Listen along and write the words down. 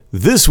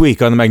This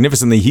week on the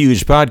Magnificently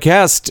Huge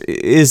podcast,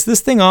 is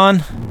this thing on?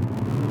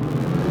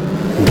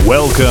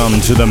 Welcome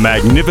to the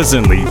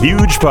Magnificently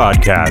Huge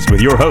podcast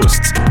with your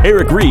hosts,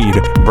 Eric Reed,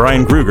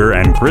 Brian Kruger,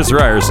 and Chris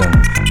Ryerson.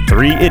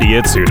 Three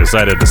idiots who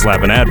decided to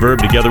slap an adverb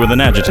together with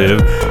an adjective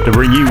to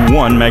bring you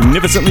one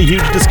magnificently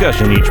huge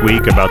discussion each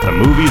week about the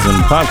movies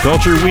and pop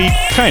culture we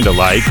kinda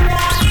like,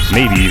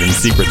 maybe even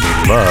secretly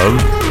love,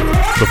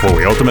 before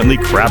we ultimately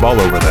crab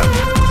all over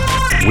them.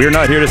 We're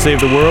not here to save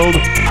the world,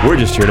 we're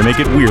just here to make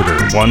it weirder,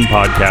 one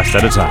podcast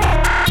at a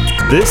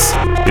time. This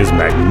is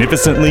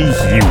Magnificently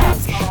Huge.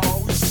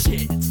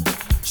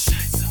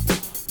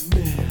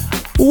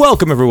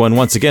 Welcome, everyone,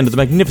 once again to the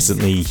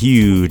Magnificently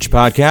Huge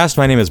podcast.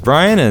 My name is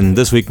Brian, and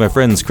this week my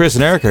friends Chris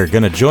and Eric are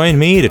going to join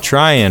me to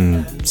try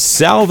and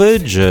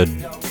salvage a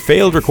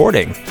failed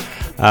recording.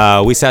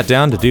 We sat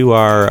down to do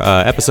our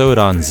episode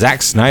on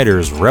Zack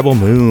Snyder's Rebel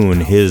Moon,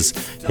 his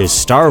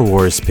Star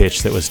Wars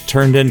pitch that was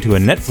turned into a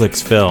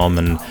Netflix film,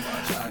 and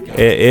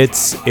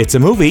it's a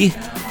movie.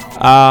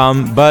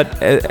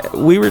 But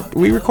we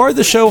recorded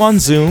the show on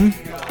Zoom,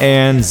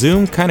 and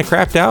Zoom kind of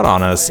crapped out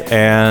on us,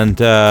 and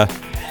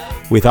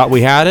we thought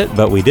we had it,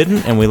 but we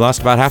didn't, and we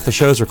lost about half the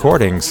show's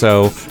recording.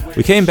 So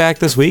we came back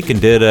this week and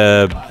did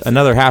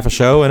another half a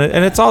show, and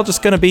it's all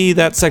just going to be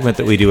that segment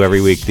that we do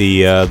every week,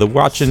 the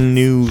watching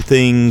new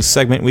things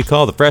segment we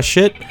call the Fresh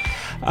Shit.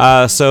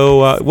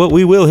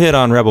 We will hit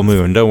on Rebel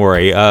Moon, don't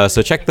worry.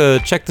 So check the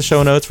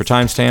show notes for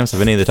timestamps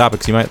of any of the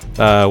topics you might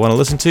want to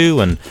listen to,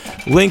 and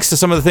links to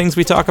some of the things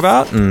we talk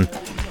about. And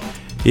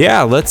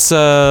yeah, let's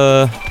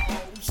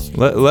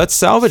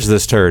salvage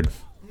this turd.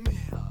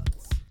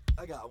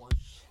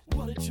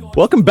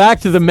 Welcome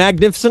back to the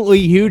Magnificently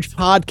Huge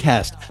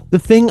podcast. The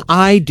thing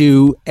I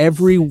do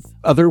every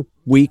other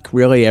week,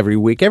 every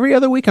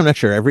other week, I'm not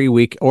sure, every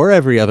week or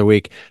every other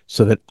week,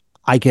 so that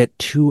I get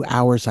 2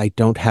 hours I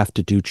don't have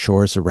to do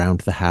chores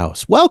around the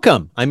house.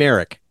 Welcome. I'm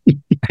Eric.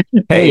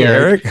 Hey,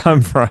 Eric.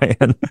 I'm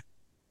Brian.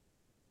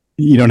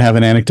 You don't have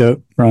an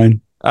anecdote, Brian?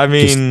 I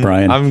mean,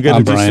 I'm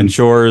going to do some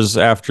chores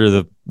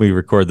after we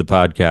record the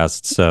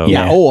podcast. So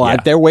yeah.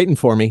 They're waiting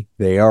for me.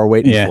 They are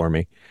waiting for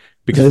me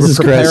because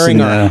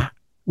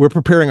we're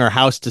preparing our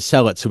house to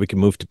sell it so we can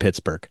move to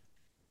Pittsburgh.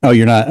 Oh,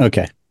 you're not?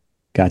 Okay.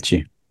 Got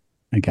you.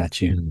 I got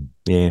you.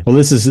 Yeah. Well,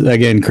 this is,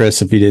 again,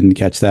 Chris, if you didn't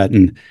catch that.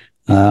 And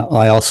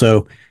I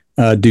also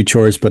do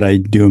chores, but I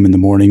do them in the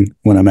morning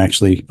when I'm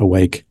actually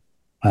awake.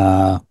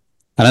 And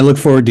I look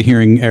forward to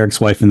hearing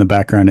Eric's wife in the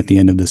background at the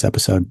end of this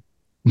episode,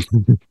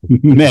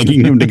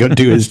 nagging him to go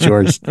do his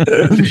chores.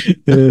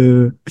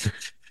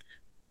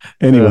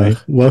 Anyway,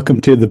 welcome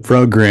to the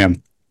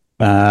program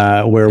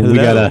where we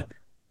got to...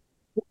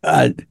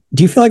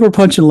 do you feel like we're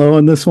punching low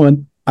on this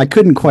one? I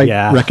couldn't quite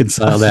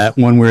reconcile that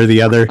one way or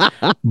the other,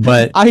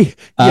 but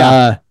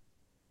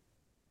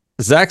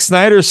Zack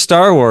Snyder's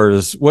Star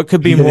Wars. What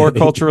could be more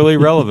culturally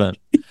relevant?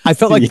 I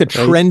felt like the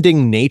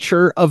trending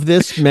nature of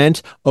this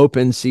meant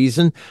open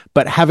season,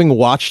 but having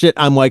watched it,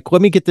 I'm like,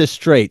 let me get this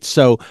straight.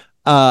 So,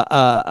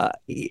 a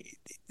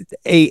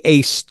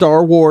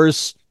Star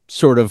Wars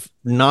sort of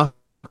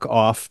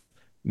knockoff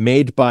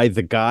made by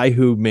the guy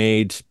who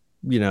made,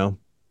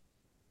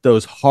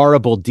 those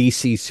horrible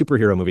DC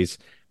superhero movies,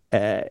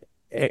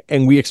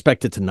 and we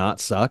expect it to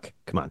not suck.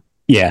 Come on.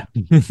 Yeah.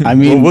 I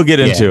mean, we'll get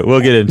into it.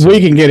 We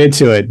can get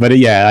into it, but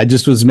I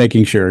just was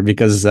making sure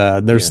because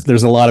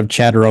there's a lot of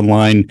chatter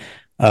online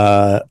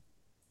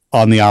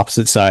on the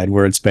opposite side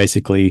where it's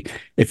basically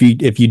if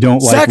you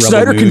don't like Zack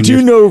Snyder can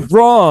do no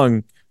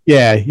wrong.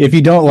 Yeah, if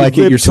you don't like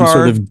it, you're some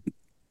sort of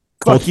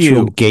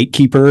cultural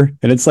gatekeeper,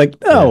 and it's like,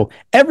 no,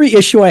 every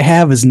issue I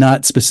have is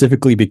not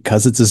specifically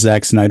because it's a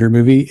Zack Snyder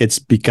movie. It's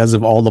because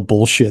of all the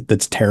bullshit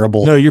that's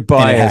terrible. No, you're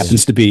biased. And it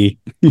happens to be.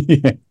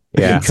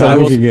 Yeah. So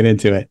we can get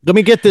into it. Let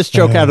me get this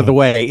joke out of the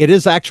way. It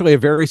is actually a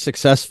very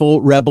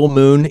successful Rebel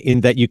Moon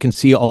in that you can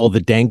see all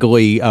the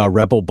dangly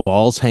Rebel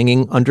balls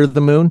hanging under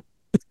the moon.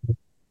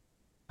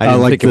 I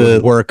didn't think it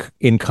would work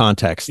in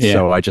context,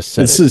 so I just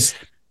said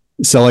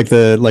like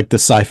the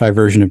sci-fi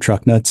version of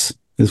Truck Nuts.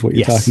 Is what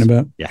you're talking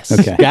about? Yes.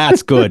 Okay.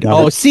 That's good.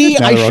 I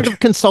should have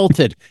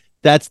consulted.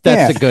 That's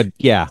a good,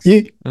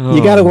 You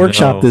got to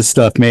workshop this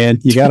stuff, man.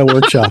 You got to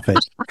workshop it.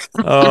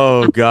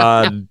 Oh,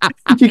 God.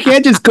 You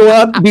can't just go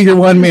out and do your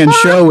one-man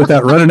show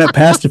without running it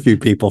past a few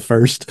people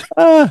first.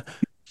 I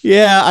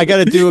got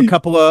to do a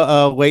couple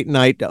of late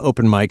night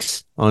open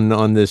mics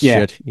on this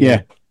shit.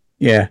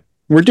 Yeah.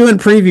 We're doing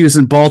previews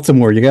in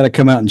Baltimore. You got to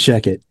come out and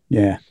check it.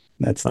 Yeah,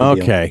 that's the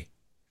deal. Okay.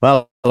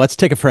 Well, let's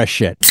take a fresh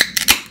shit.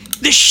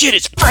 This shit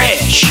is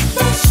fresh.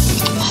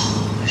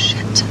 Oh, shit,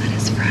 that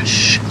is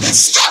fresh. This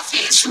stuff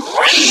is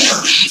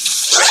really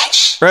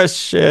fresh. Fresh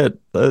shit.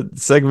 A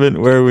segment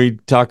where we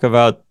talk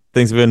about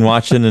things we've been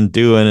watching and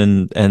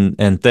doing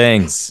and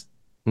things.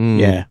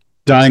 Yeah.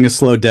 Dying a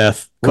slow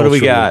death. What do we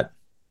got?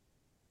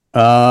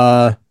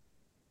 I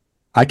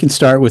can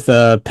start with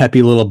a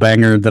peppy little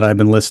banger that I've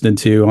been listening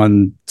to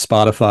on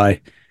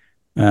Spotify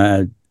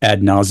ad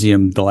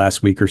nauseum the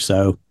last week or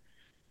so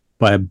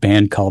by a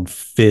band called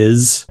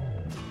Fizz.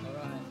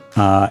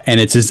 And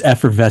it's as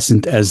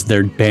effervescent as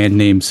their band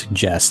name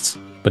suggests.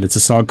 but it's a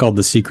song called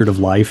 "The Secret of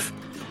Life,"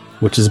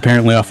 which is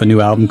apparently off a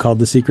new album called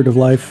 "The Secret of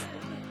Life."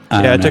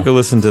 I took a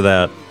listen to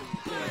that.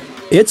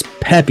 It's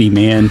peppy,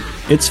 man.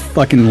 It's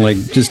fucking like,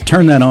 just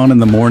turn that on in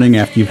the morning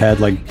after you've had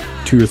like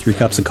 2 or 3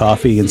 cups of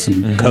coffee and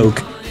some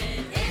Coke,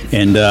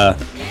 and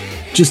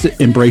just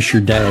embrace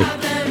your day.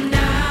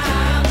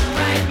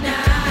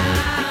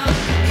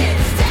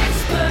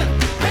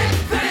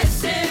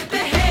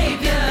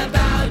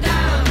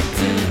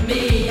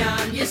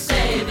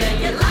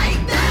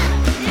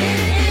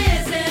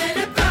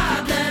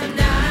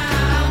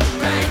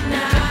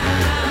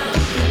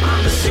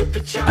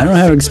 I don't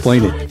know how to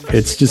explain it.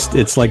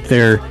 It's like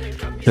they're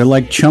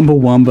like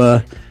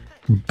Chumbawamba,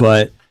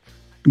 but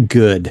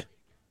good.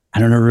 I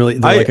don't know, really.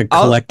 They're like a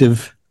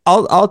collective.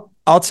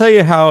 I'll tell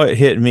you how it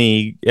hit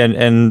me,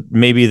 and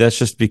maybe that's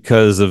just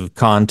because of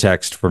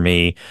context for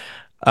me.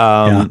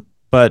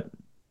 But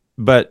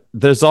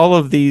there's all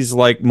of these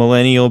like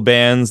millennial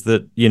bands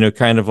that, you know,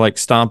 kind of like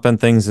stomp on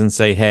things and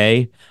say,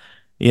 hey,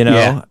 you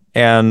know,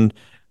 and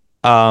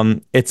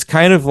it's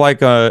kind of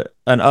like an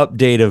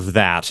update of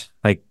that.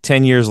 Like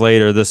 10 years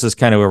later, this is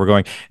kind of where we're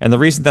going. And the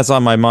reason that's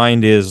on my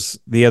mind is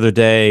the other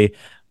day,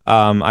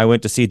 I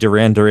went to see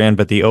Duran Duran,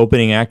 but the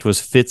opening act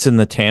was Fits in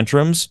the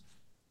Tantrums.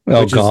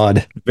 Oh,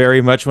 God.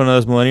 Very much one of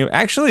those millennial.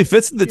 Actually,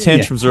 Fits in the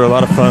Tantrums are a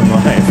lot of fun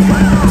live.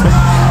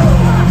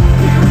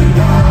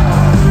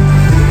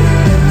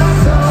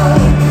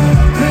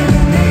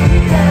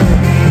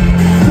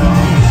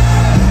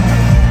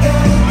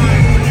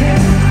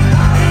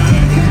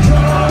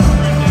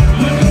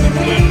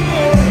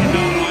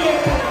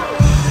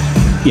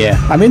 Yeah,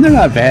 I mean, they're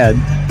not bad,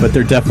 but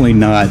they're definitely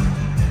not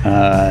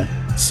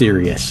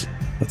serious.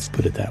 Let's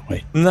put it that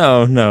way.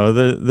 No,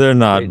 they're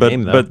not.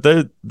 But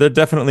they're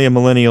definitely a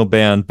millennial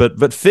band.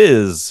 But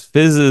Fizz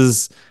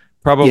is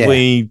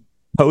probably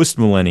post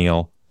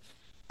millennial.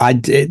 I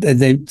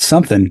did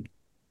something,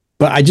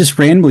 but I just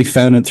randomly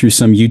found it through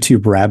some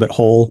YouTube rabbit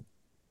hole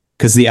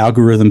because the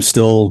algorithm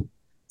still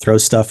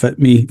throws stuff at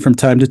me from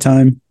time to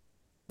time,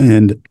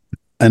 and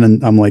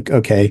then I'm like,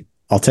 okay,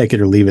 I'll take it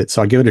or leave it.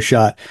 So I give it a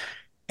shot.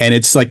 And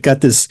it's like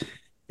got this,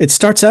 it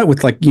starts out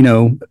with like, you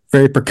know,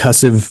 very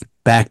percussive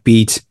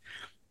backbeat,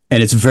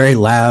 and it's very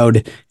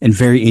loud and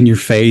very in your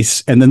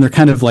face. And then they're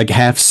kind of like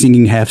half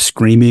singing, half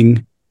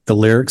screaming the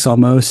lyrics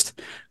almost.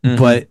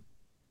 But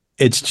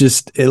it's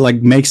just, it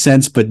like makes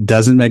sense, but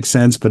doesn't make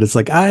sense. But it's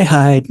like, I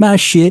hide my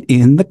shit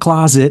in the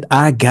closet.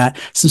 I got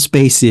some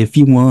space if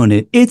you want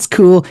it. It's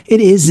cool.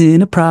 It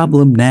isn't a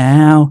problem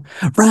now,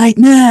 right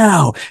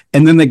now.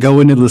 And then they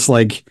go into this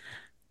like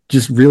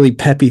just really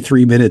peppy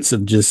 3 minutes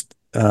of just,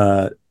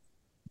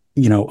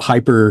 you know,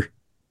 hyper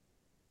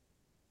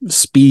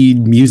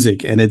speed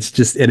music, and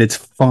it's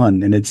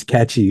fun and it's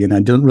catchy, and I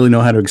don't really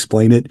know how to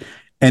explain it.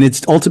 And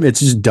it's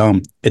just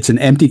dumb. It's an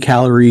empty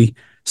calorie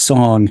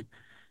song,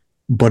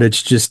 but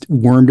it's just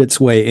wormed its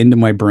way into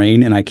my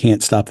brain, and I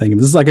can't stop thinking.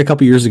 This is like a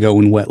couple years ago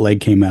when Wet Leg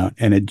came out,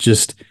 and it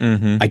just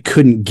I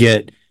couldn't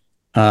get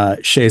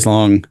Chaise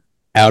Long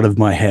out of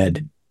my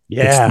head.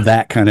 Yeah, it's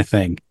that kind of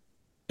thing.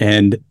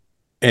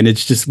 And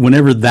it's just,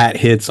 whenever that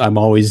hits, I'm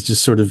always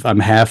just sort of, I'm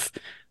half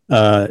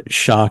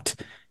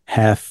shocked,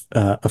 half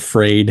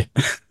afraid.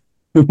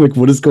 Like,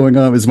 what is going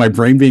on? Is my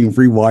brain being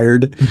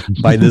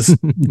rewired by this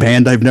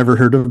band I've never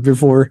heard of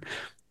before?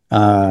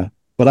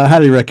 But I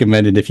highly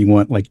recommend it if you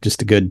want like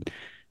just a good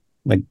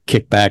like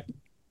kickback,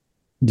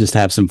 just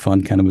have some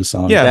fun kind of a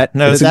song. Yeah,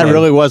 that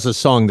really was a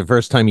song. The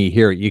first time you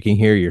hear it, you can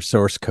hear your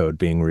source code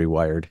being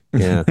rewired.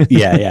 Yeah.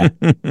 yeah.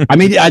 I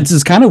mean, it's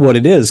just kind of what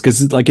it is,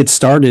 because like it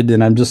started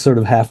and I'm just sort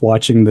of half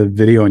watching the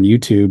video on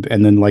YouTube,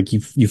 and then like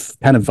you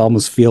kind of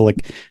almost feel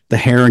like the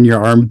hair on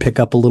your arm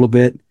pick up a little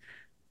bit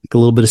of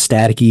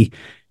staticky,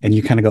 and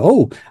you kind of go,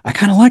 oh, I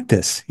kind of like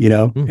this, you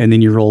know, and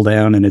then you roll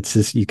down and it's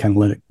just, you kind of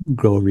let it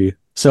go over you.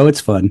 So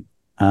it's fun.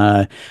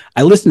 I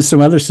listened to some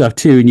other stuff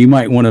too, and you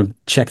might want to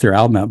check their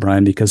album out,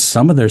 Brian, because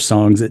some of their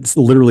songs, it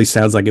literally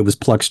sounds like it was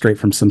plucked straight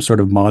from some sort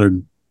of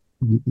modern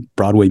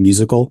Broadway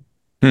musical.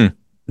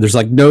 There's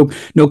like no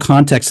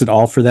context at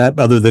all for that,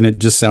 other than it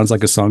just sounds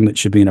like a song that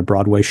should be in a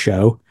Broadway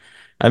show.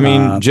 I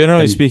mean,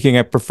 generally speaking,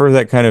 I prefer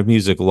that kind of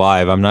music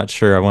live. I'm not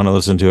sure I want to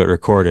listen to it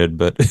recorded,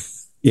 but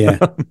yeah.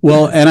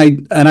 Well,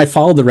 and I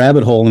followed the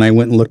rabbit hole, and I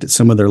went and looked at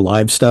some of their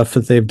live stuff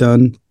that they've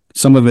done.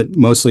 Some of it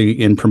mostly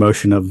in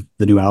promotion of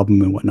the new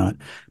album and whatnot,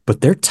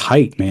 but they're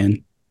tight,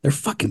 man. They're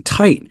fucking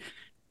tight,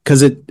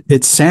 because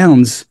it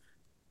sounds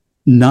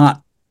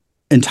not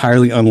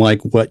entirely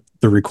unlike what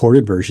the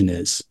recorded version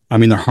is. I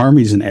mean, their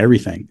harmonies and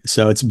everything.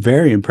 So it's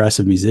very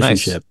impressive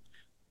musicianship.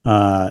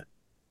 Nice.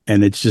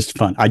 And it's just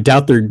fun. I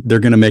doubt they're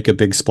going to make a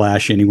big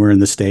splash anywhere in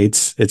the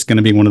States. It's going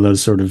to be one of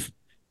those sort of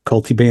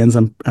culty bands.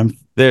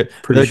 They're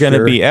going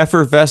to be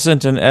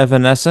effervescent and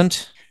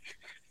evanescent.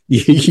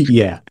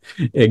 Yeah,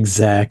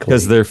 exactly.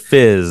 Because they're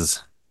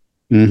Fizz.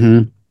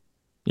 You're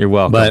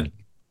welcome. But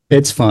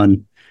it's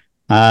fun.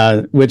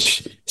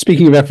 Which,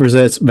 speaking of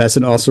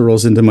effervescent, also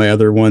rolls into my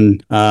other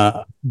one.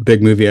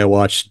 Big movie I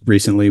watched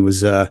recently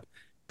was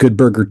Good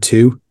Burger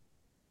 2.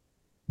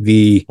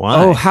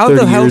 How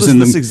the hell does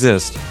this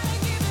exist?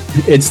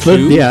 It's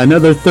Two?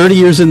 another 30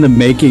 years in the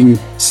making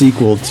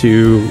sequel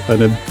to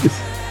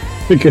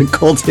a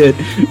cult hit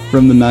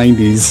from the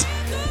 90s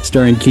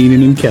starring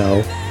Keenan and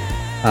Kel.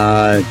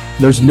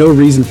 There's no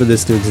reason for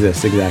this to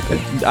exist, exactly.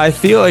 I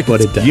feel like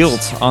But it's it does.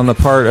 guilt on the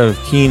part of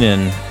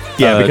Keenan.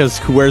 Yeah, because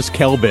where's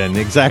Kelvin?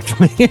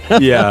 Exactly.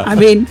 Yeah. I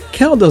mean,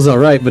 Kel does all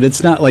right, but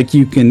it's not like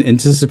you can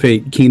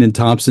anticipate Keenan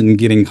Thompson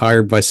getting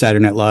hired by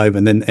Saturday Night Live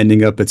and then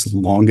ending up its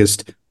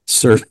longest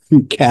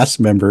serving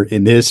cast member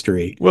in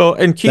history. Well,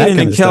 and Keenan kind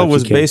and of Kel stuff you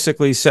was can't-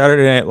 basically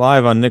Saturday Night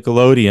Live on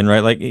Nickelodeon, right?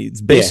 Like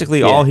it's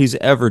basically Yeah. all he's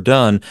ever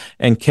done.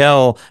 And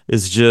Kel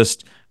is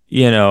just,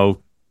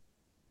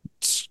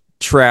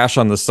 trash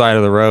on the side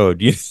of the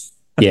road.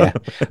 Yeah.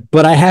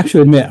 But I have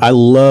to admit, I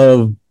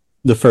love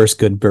the first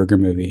Good Burger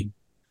movie.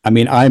 I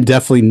mean, I'm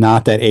definitely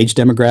not that age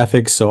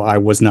demographic, so I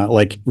was not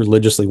like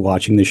religiously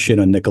watching this shit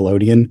on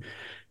Nickelodeon.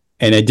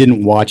 And I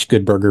didn't watch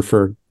Good Burger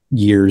for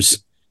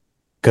years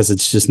because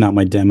it's just not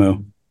my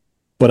demo.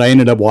 But I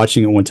ended up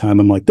watching it one time.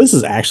 I'm like, this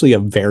is actually a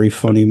very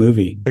funny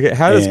movie. Okay,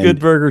 how does And- Good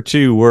Burger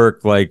 2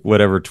 work like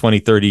whatever 20,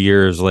 30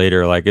 years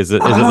later? Like is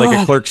it like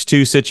a Clerks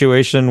 2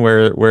 situation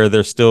where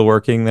they're still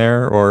working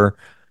there or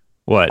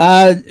what?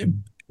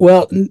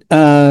 Well,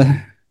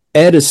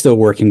 Ed is still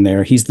working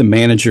there. He's the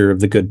manager of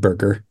the Good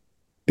Burger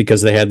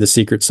because they had the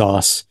secret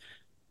sauce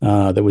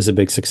that was a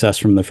big success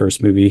from the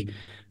first movie.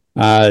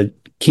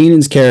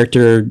 Keenan's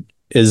character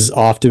is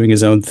off doing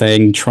his own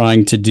thing,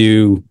 trying to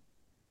do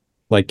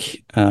like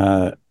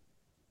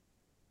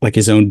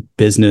his own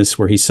business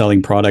where he's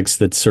selling products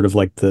that's sort of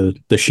like the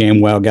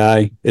ShamWow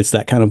guy. It's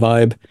that kind of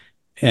vibe.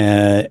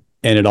 And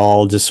it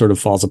all just sort of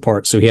falls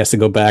apart. So he has to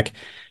go back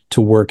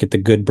to work at the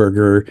Good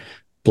Burger,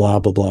 blah,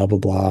 blah, blah, blah,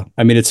 blah.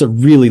 I mean, it's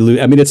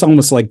it's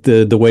almost like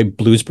the way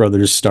Blues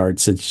Brothers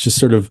starts. It's just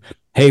sort of,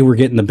 hey, we're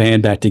getting the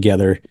band back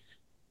together.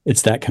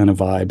 It's that kind of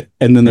vibe.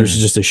 And then there's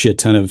just a shit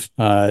ton of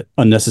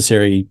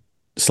unnecessary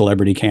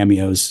celebrity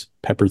cameos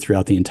peppered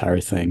throughout the entire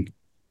thing.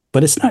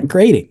 But it's not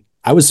grating.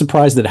 I was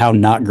surprised at how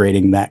not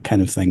grating that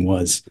kind of thing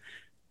was.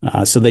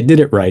 So they did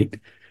it right.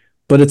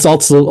 But it's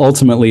also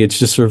ultimately, it's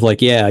just sort of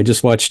like, yeah, I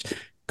just watched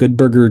Good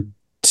Burger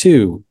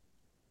 2.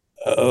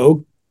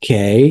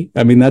 Okay.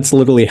 I mean, that's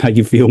literally how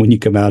you feel when you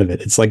come out of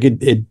it. It's like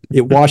it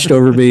washed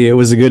over me. It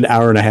was a good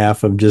hour and a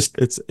half of just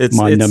it's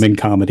mind-numbing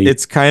comedy.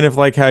 It's kind of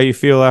like how you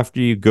feel after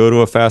you go to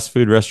a fast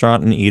food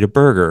restaurant and eat a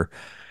burger.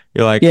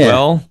 You're like, Yeah.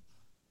 well,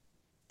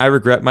 I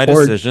regret my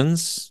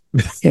decisions.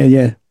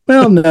 Yeah.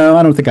 Well, no,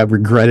 I don't think I've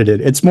regretted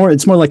it. It's more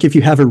like if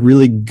you have a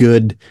really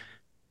good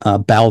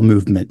bowel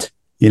movement,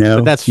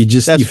 But that's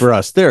you for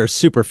us. There are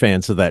super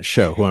fans of that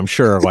show who I'm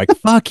sure are like,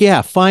 fuck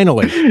yeah,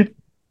 finally.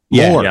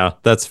 Yeah. More. Yeah,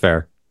 that's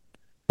fair.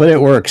 But it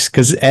works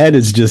because Ed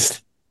is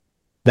just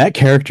that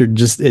character.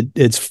 Just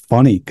it's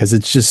funny because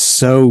it's just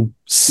so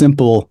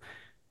simple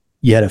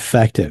yet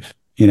effective.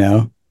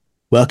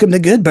 Welcome to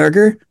Good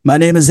Burger. My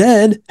name is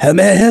Ed. How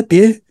may I help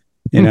you?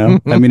 I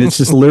mean, it's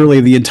just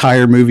literally the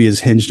entire movie is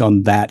hinged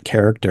on that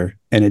character,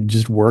 and it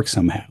just works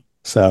somehow.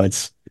 So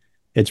it's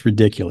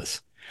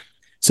ridiculous.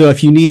 So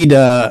if you need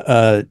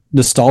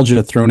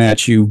nostalgia thrown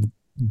at you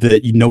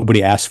that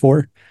nobody asked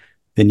for,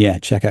 then yeah,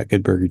 check out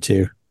Good Burger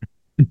 2.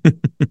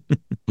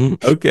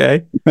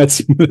 Okay.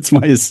 That's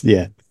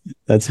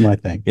my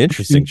thing.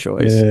 Interesting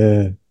choice.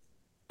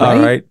 All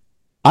right.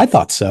 I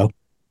thought so.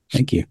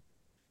 Thank you.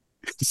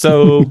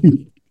 So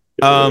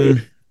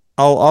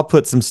I'll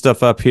put some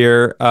stuff up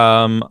here.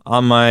 On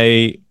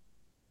my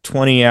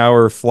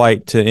 20-hour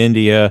flight to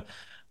India,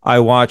 I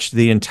watched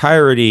the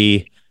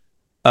entirety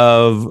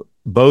of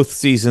both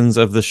seasons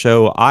of the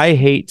show I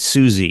Hate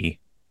Susie.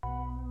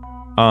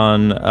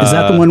 Is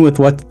that the one with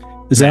what?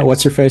 Is that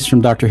what's her face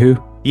from Doctor Who?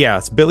 Yeah,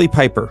 it's Billy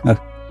Piper.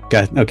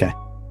 Got it. Okay.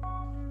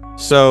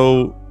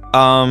 So,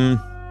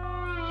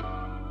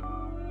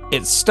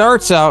 it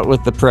starts out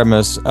with the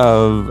premise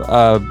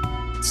of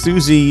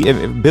Susie.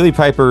 Billy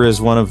Piper is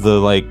one of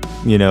the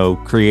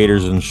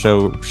creators and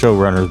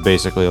showrunners,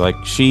 basically. Like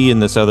she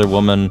and this other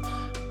woman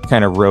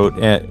kind of wrote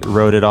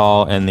it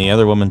all, and the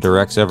other woman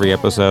directs every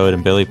episode,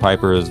 and Billy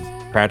Piper is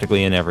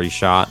practically in every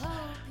shot.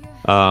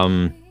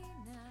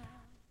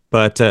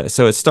 But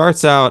so it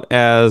starts out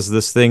as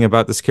this thing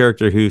about this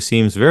character who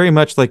seems very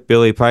much like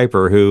Billy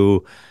Piper,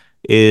 who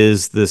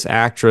is this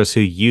actress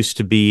who used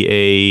to be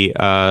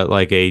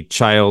a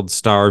child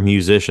star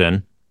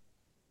musician.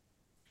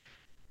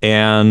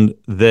 And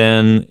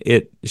then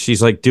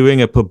she's like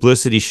doing a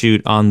publicity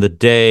shoot on the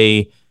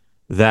day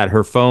that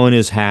her phone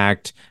is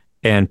hacked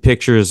and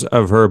pictures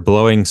of her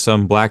blowing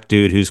some black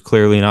dude who's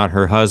clearly not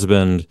her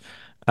husband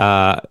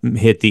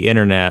hit the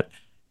internet,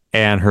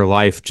 and her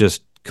life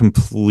just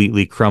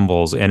completely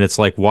crumbles. And it's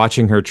like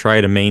watching her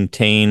try to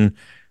maintain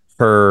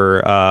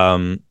her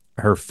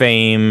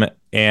fame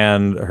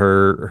and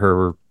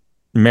her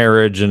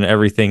marriage and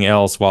everything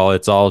else while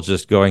it's all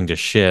just going to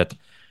shit.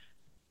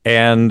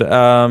 And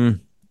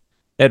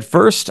at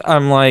first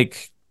I'm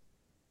like,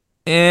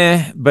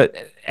 but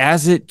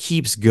as it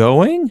keeps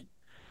going,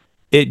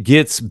 it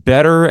gets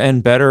better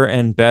and better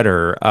and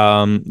better.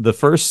 The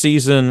first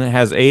season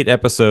has 8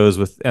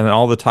 episodes and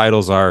all the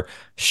titles are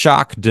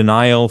shock,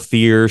 denial,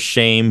 fear,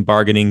 shame,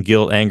 bargaining,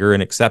 guilt, anger,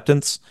 and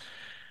acceptance.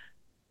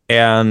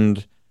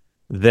 And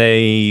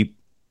they,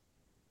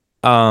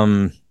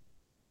 um,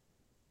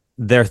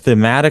 they're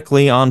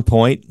thematically on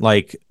point.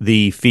 Like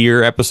the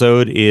fear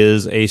episode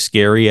is a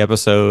scary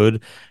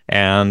episode,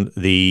 and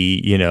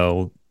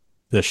the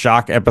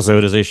shock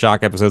episode is a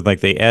shock episode.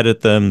 Like they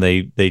edit them,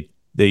 they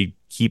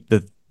keep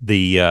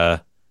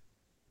the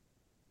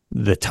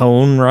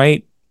tone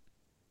right.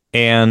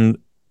 And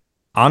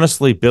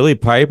honestly, Billie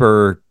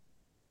Piper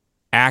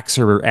acts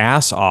her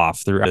ass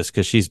off through this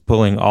because she's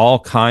pulling all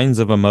kinds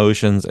of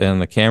emotions, and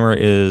the camera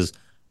is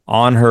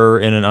on her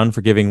in an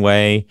unforgiving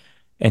way.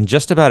 And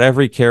just about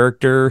every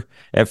character,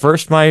 at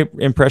first, my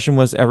impression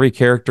was every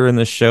character in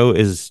this show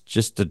is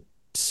just a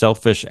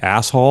selfish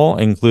asshole,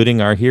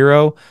 including our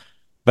hero.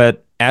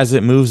 But as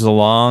it moves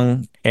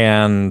along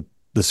and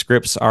the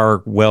scripts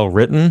are well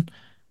written,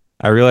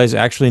 I realize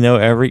actually no,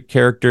 every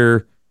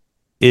character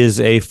is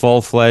a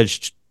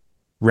full-fledged,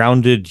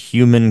 rounded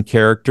human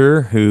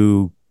character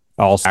who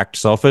all act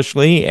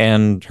selfishly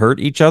and hurt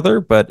each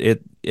other. But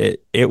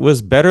it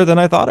was better than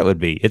I thought it would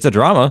be. It's a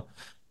drama,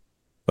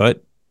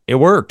 but it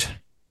worked.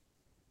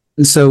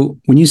 So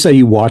when you say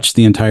you watched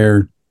the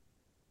entire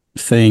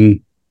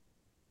thing,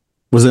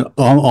 was it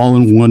all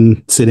in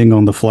one sitting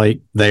on the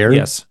flight there?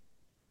 Yes.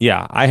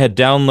 Yeah, I had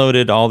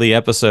downloaded all the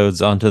episodes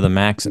onto the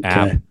Max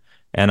app,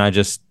 and I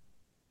just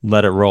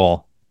let it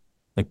roll,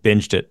 like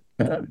binged it.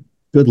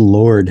 Good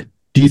Lord.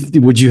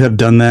 Would you have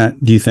done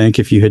that, do you think,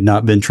 if you had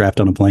not been trapped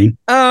on a plane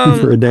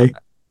for a day?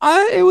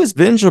 It was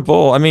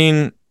bingeable. I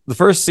mean, the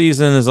first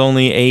season is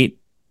only 8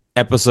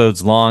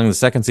 episodes long. The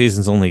second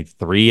season's only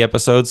 3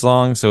 episodes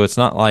long, so it's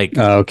not like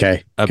a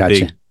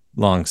big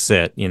long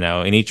sit,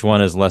 and each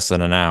one is less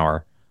than an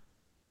hour.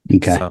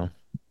 Okay. So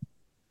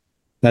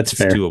that's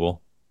fair. Doable.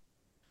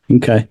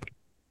 Okay.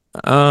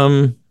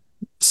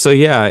 So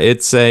yeah,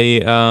 it's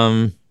it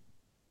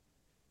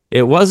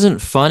wasn't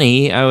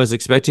funny. I was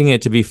expecting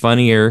it to be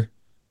funnier,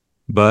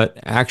 but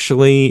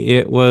actually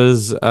it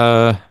was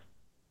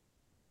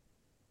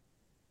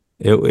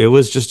it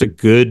was just a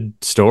good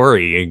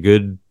story, a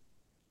good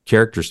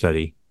character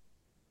study.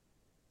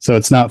 So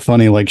it's not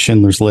funny like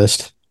Schindler's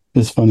List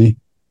is funny.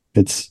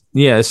 It's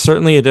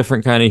certainly a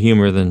different kind of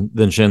humor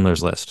than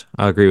Schindler's List.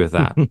 I'll agree with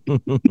that.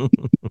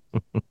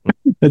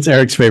 That's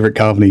Eric's favorite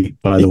comedy,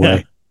 by the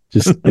way,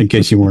 just in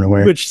case you weren't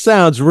aware. Which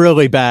sounds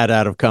really bad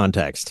out of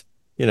context,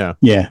 Yeah,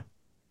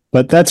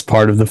 but that's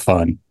part of the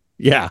fun.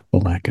 Yeah, the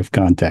lack of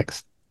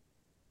context.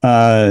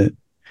 So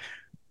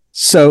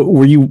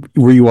were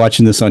you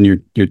watching this on your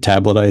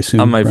tablet? I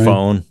assume on my Brian?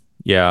 phone.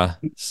 Yeah.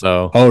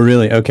 So. Oh,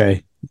 really?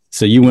 Okay.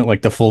 So you went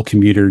like the full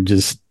commuter,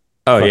 just.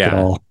 Oh yeah.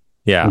 All.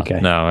 Yeah. Okay.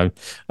 No,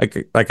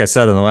 like I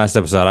said in the last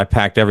episode, I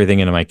packed everything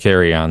into my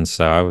carry-on,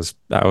 so I was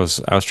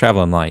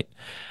traveling light.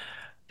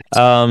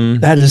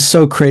 That is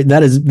so crazy.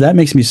 That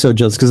makes me so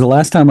jealous, because the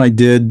last time I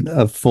did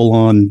a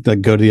full-on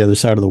go to the other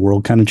side of the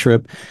world kind of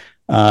trip,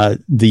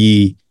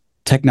 the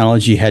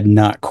technology had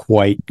not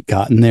quite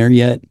gotten there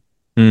yet.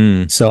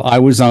 So I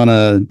was on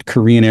a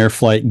Korean Air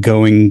flight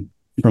going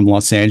from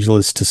Los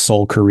Angeles to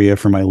Seoul, Korea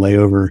for my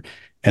layover,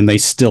 and they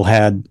still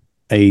had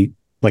a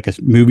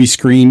movie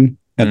screen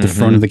at the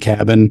front of the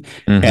cabin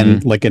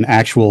and like an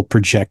actual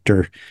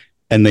projector,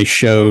 and they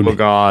showed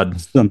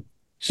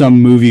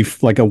some movie,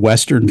 like a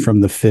Western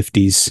from the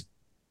 50s,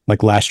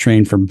 like Last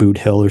Train from Boot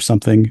Hill or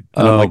something.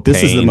 And I'm like,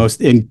 this is the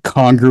most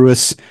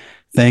incongruous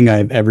thing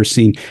I've ever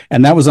seen.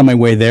 And that was on my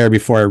way there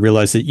before I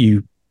realized that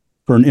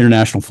for an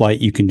international flight,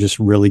 you can just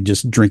really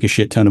just drink a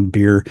shit ton of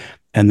beer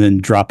and then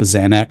drop a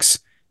Xanax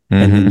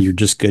and then you're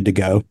just good to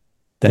go.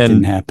 That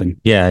didn't happen.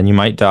 Yeah, and you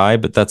might die,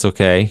 but that's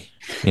okay.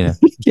 Yeah,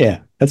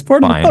 that's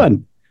part of the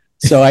fun.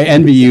 So I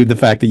envy you the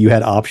fact that you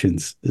had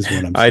options, is what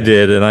I'm saying. I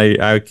did, and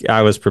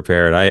I was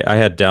prepared. I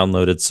had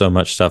downloaded so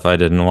much stuff I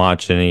didn't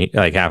watch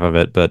half of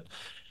it, but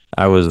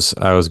I was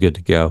good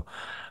to go.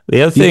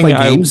 The other thing, you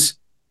play games?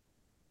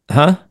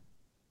 Huh?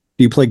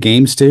 Do you play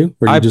games too?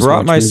 Or I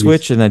brought my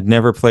Switch and I'd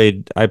never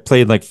played. I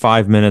played like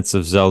 5 minutes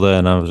of Zelda,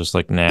 and I was just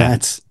like, nah.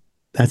 That's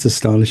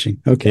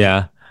astonishing. Okay.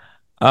 Yeah.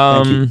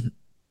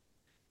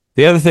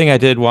 The other thing I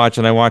did watch,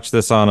 and I watched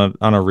this on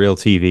a real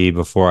TV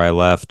before I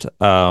left.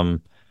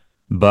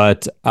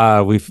 But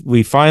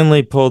we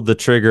finally pulled the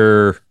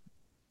trigger.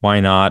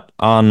 Why not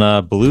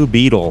on Blue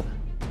Beetle?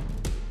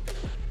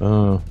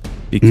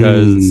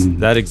 Because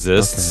that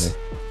exists.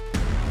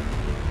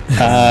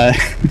 Okay.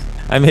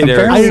 I made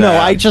Eric I don't know.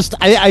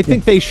 I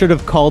think they should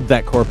have called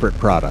that corporate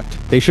product.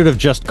 They should have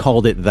just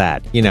called it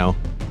that,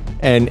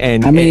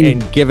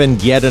 and given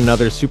yet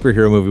another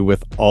superhero movie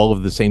with all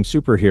of the same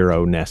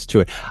superhero-ness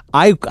to it.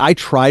 I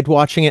tried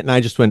watching it and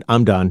I just went,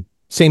 I'm done.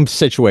 Same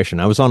situation.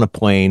 I was on a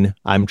plane.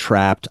 I'm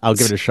trapped. I'll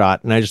give it a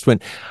shot. And I just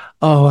went,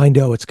 oh, I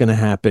know it's going to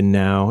happen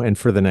now. And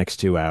for the next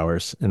 2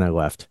 hours, and I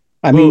left.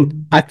 I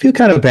mean, I feel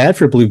kind of bad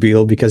for Blue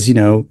Beetle because,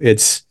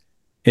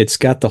 it's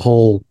got the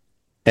whole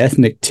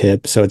ethnic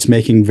tip. So it's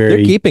making They're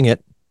keeping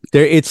it.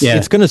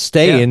 It's going to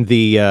stay Yeah. in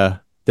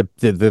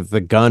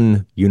the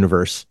gun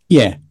universe.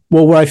 Yeah.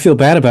 Well, what I feel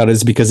bad about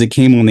is because it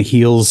came on the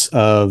heels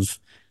of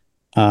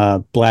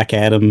Black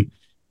Adam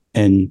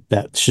and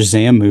that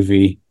Shazam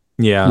movie,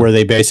 where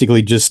they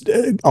basically just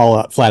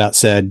flat out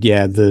said,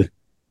 "Yeah,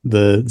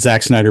 the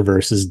Zack Snyder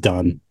verse is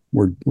done.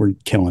 We're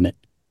killing it."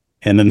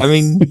 And then I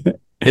mean,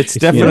 it's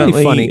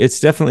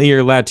definitely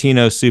your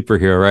Latino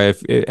superhero,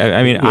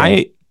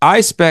 right? I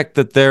expect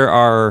that there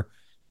are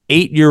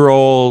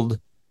 8-year-old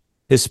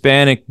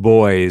Hispanic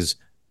boys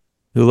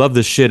who love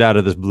the shit out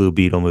of this Blue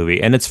Beetle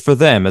movie, and it's for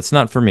them. It's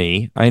not for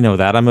me. I know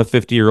that. I'm a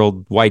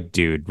 50-year-old white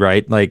dude,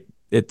 right? Like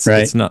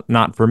it's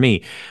not for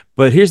me.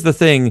 But here's the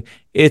thing: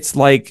 it's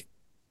like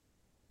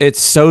it's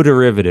so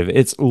derivative.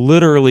 It's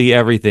literally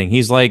everything.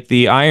 He's like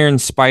the Iron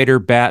Spider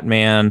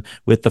Batman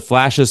with the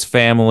Flash's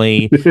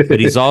family, but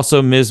he's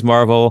also Ms.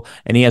 Marvel,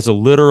 and he has a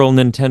literal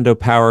Nintendo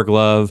Power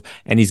Glove,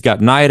 and he's got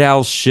Night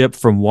Owl's ship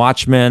from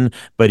Watchmen,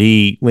 but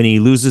when he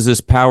loses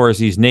his powers,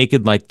 he's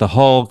naked like the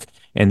Hulk.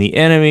 And the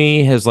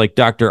enemy has like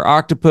Dr.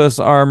 Octopus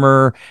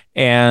armor,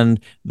 and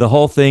the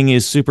whole thing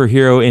is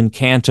superhero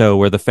Encanto,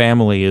 where the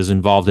family is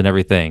involved in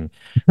everything,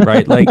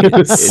 right? Like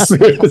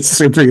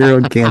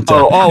superhero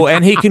Encanto. Oh,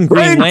 and he can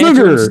Green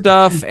Lantern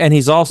stuff, and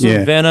he's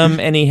also Venom,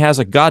 and he has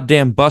a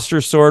goddamn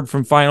Buster Sword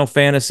from Final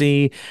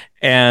Fantasy,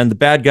 and the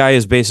bad guy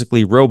is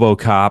basically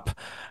RoboCop.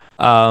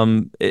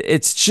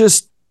 It's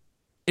just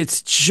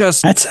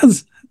that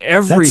sounds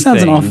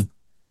everything.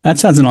 That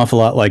sounds an awful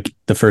lot like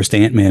the first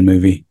Ant-Man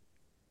movie.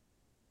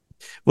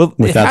 Well,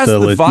 it has the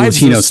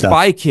vibes of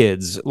Spy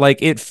Kids.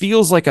 Like, it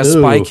feels like a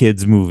Spy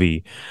Kids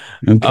movie.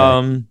 Okay.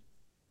 Well,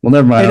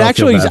 never mind. And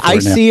actually, I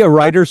see a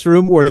writer's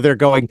room where they're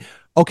going,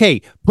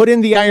 okay, put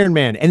in the Iron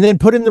Man, and then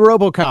put in the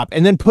RoboCop,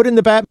 and then put in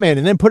the Batman,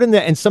 and then put in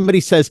and somebody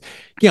says,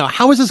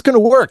 how is this going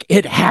to work?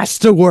 It has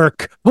to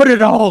work. Put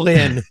it all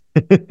in.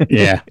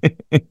 Yeah.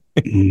 Oh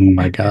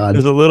my God.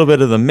 There's a little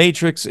bit of the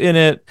Matrix in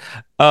it.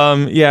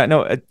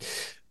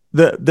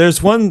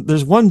 There's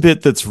one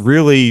bit that's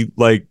really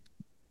like,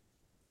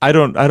 I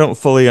don't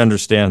fully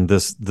understand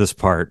this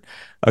part.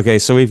 Okay,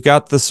 so we've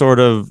got the sort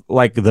of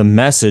like the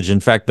message. In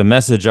fact, the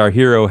message our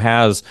hero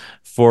has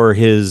for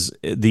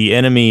the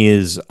enemy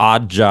is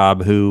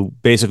Oddjob, who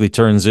basically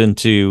turns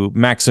into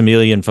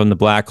Maximilian from the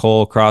Black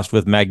Hole crossed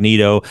with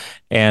Magneto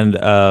and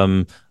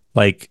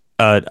like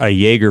a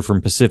Jaeger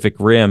from Pacific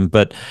Rim.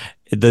 But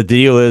the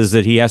deal is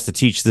that he has to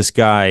teach this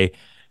guy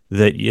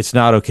that it's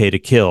not okay to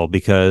kill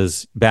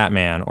because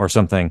Batman or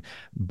something.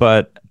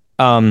 But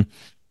I'm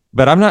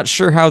not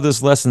sure how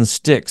this lesson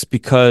sticks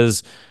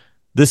because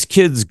this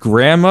kid's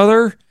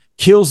grandmother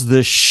kills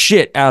the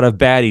shit out of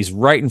baddies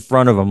right in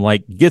front of him,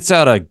 like gets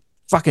out a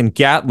fucking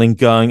Gatling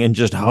gun and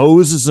just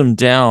hoses them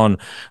down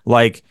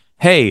like,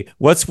 hey,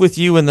 what's with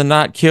you and the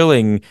not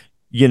killing,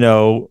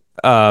 mijo,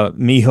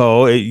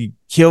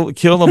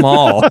 kill them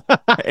all.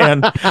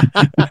 and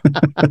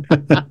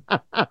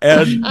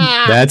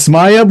that's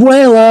my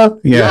abuela.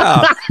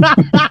 Yeah.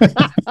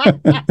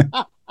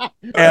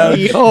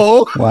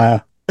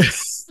 Wow.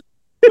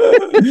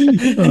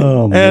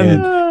 Oh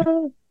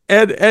man.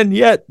 And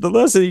yet the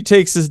lesson he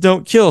takes is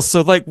don't kill.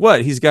 So like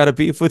what? He's got a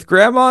beef with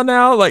grandma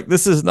now? Like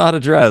this is not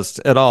addressed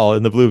at all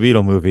in the Blue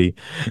Beetle movie.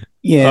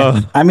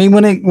 Yeah. I mean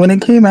when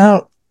it came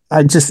out,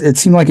 it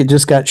seemed like it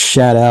just got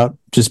shat out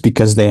just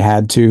because they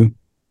had to.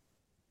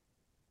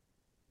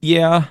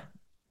 Yeah.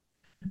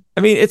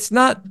 I mean, it's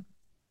not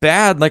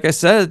bad. Like I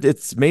said,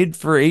 it's made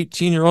for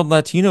 18-year-old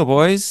Latino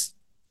boys.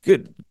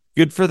 Good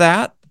for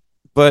that.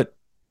 But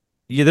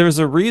there was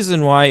a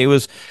reason why it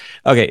was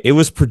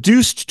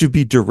produced to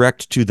be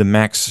direct to the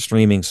Max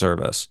streaming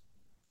service.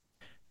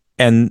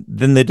 And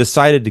then they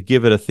decided to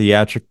give it a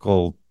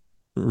theatrical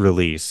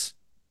release.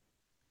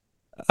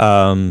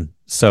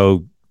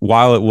 So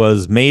while it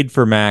was made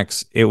for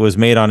Max, it was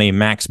made on a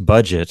Max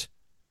budget.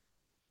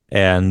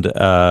 And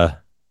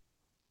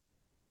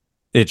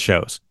it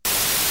shows.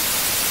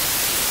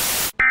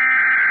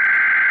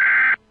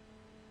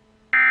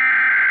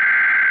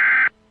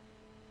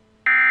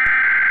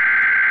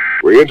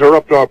 We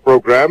interrupt our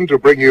program to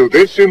bring you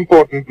this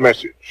important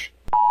message.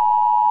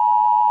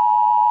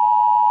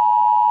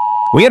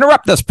 We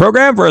interrupt this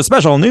program for a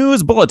special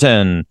news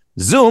bulletin.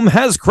 Zoom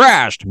has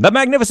crashed. The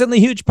Magnificently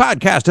Huge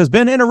podcast has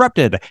been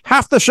interrupted.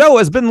 Half the show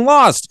has been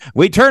lost.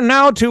 We turn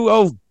now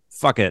to,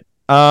 fuck it.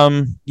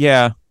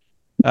 Yeah.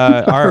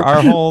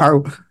 Our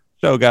whole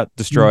show got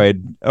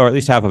destroyed, or at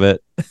least half of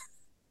it.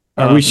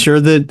 Are we sure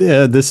that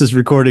this is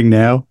recording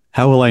now?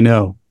 How will I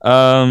know?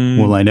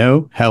 Will I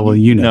know? How will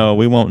you know? No,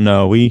 we won't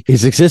know.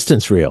 Is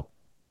existence real?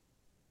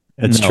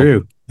 That's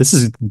true. This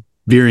is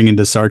veering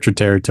into Sartre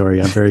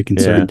territory. I'm very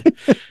concerned.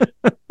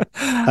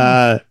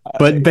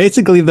 But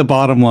basically the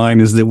bottom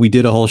line is that we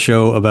did a whole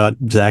show about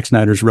Zack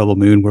Snyder's Rebel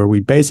Moon where we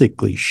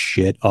basically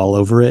shit all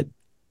over it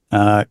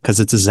because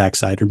it's a Zack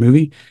Snyder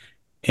movie.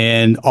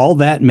 And all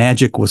that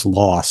magic was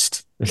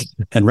lost.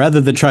 And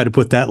rather than try to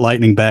put that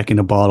lightning back in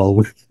a bottle,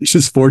 we're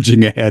just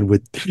forging ahead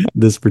with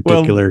this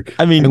particular. Well,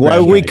 I mean, why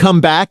don't we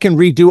come back and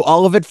redo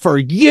all of it for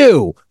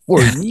you?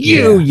 For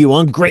you, you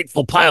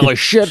ungrateful pile of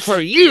shit, for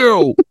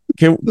you.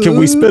 Can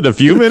we spend a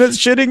few minutes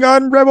shitting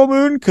on Rebel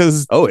Moon?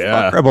 Because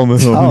Rebel Moon.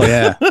 Oh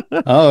yeah.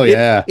 Oh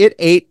yeah. It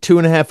ate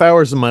 2.5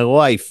 hours of my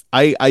life.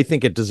 I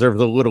think it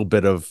deserves a little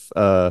bit of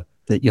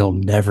That you'll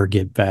never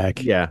get back.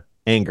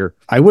 anger.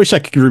 I wish I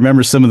could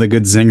remember some of the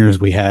good zingers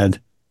we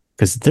had,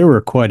 because there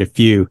were quite a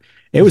few.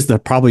 It was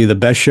probably the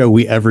best show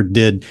we ever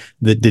did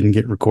that didn't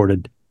get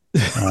recorded,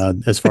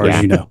 as far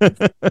as you know.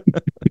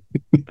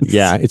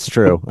 Yeah, it's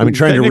true. I'm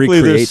trying to Technically,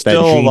 recreate there's that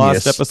still a genius.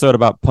 lost episode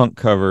about punk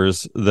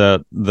covers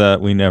that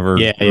we never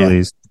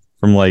released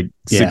from like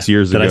 6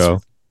 years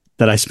ago.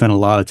 That I spent a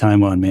lot of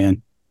time on,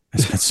 man. I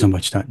spent so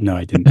much time. No,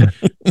 I didn't.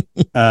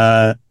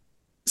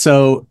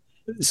 So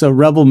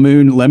Rebel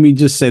Moon, let me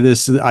just say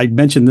this. I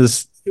mentioned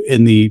this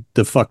in the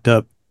fucked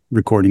up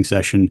recording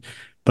session,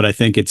 but I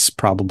think it's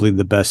probably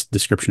the best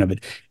description of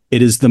it.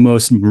 It is the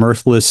most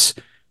mirthless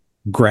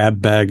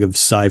grab bag of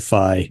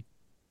sci-fi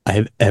I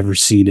have ever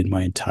seen in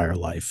my entire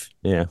life.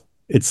 Yeah.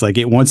 It's like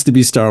it wants to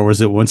be Star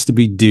Wars, it wants to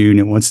be Dune,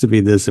 it wants to be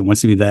this, it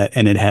wants to be that,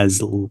 and it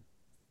has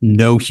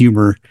no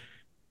humor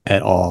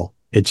at all.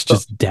 It's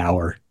just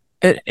dour.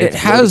 It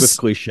has with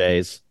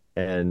cliches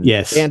and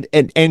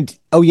and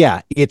oh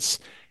yeah, it's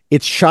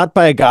shot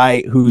by a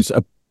guy who's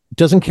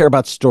doesn't care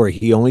about story.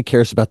 He only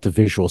cares about the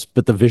visuals,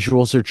 but the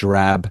visuals are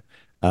drab.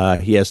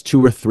 He has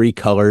 2 or 3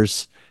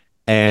 colors,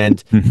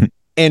 and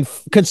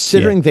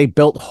considering they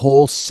built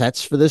whole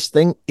sets for this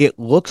thing, it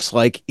looks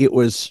like it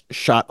was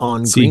shot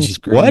on green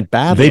screen. What?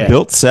 Badly. They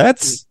built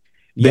sets?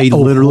 They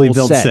literally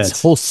built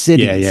sets. Whole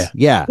cities.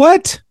 Yeah.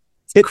 What?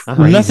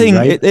 Crazy, Nothing.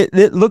 right?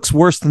 It looks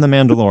worse than The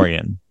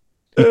Mandalorian.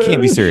 You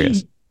can't be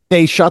serious.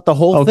 They shot the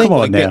whole thing. Come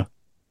on now.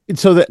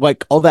 So that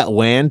like all that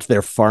land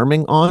they're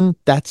farming on,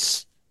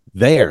 that's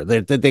there.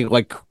 They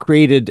like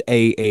created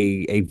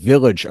a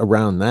village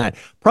around that.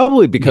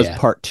 Probably because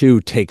part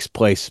 2 takes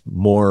place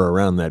more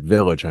around that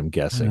village, I'm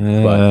guessing.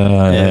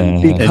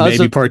 And because and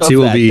maybe part 2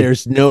 will be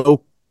there's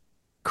no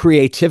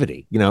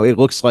creativity. You know, it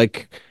looks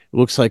like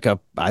a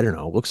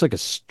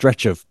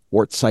stretch of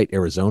Quartzsite,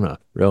 Arizona,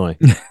 really.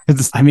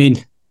 I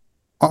mean,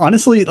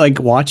 honestly, like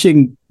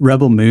watching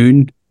Rebel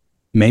Moon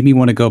made me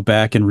want to go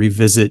back and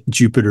revisit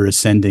Jupiter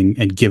Ascending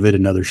and give it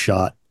another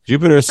shot.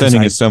 Jupiter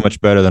Ascending is so much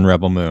better than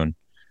Rebel Moon.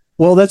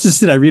 Well, that's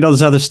just it. I read all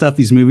this other stuff,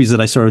 these movies that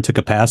I sort of took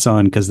a pass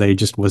on because they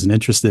just wasn't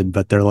interested.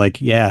 But they're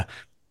like, yeah,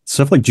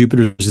 stuff like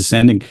Jupiter's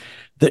Ascending,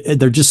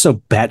 they're just so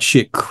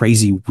batshit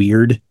crazy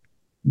weird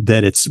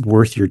that it's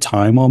worth your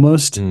time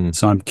almost.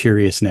 So I'm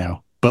curious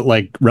now. But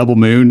like Rebel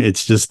Moon,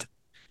 it's just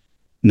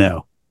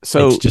no.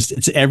 So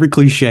it's every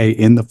cliche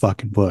in the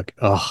fucking book.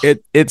 Oh,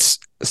 it's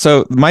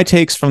so my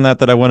takes from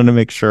that I wanted to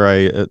make sure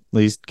I at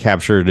least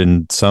captured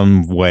in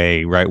some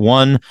way, right?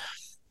 One,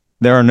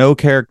 there are no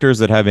characters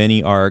that have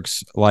any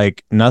arcs,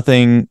 like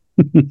nothing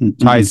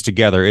ties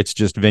together. It's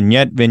just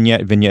vignette.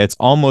 It's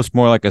almost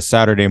more like a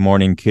Saturday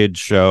morning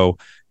kids show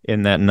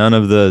in that none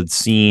of the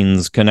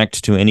scenes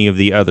connect to any of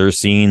the other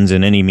scenes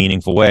in any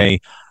meaningful way.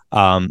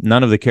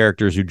 None of the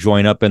characters who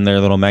join up in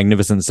their little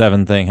Magnificent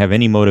Seven thing have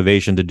any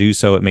motivation to do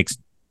so. It makes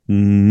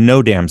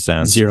no damn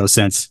sense. 0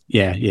 sense.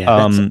 Yeah.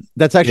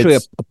 That's actually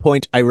a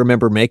point I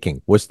remember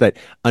making, was that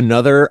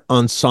another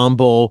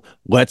ensemble,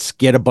 let's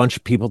get a bunch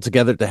of people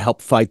together to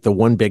help fight the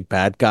one big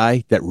bad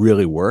guy that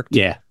really worked.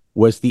 Yeah.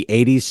 Was the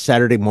 80s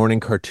Saturday morning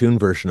cartoon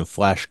version of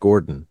Flash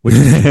Gordon, which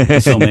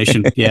the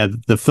Filmation. Yeah,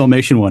 the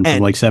Filmation one from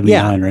like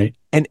 79, right?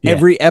 And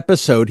every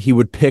episode he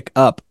would pick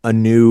up a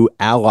new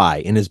ally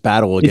in his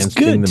battle against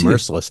Ming the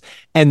Merciless,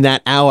 and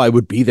that ally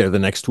would be there the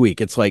next week.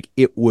 It's like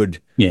they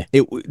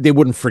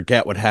wouldn't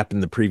forget what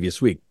happened the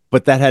previous week,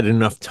 but that had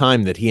enough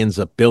time that he ends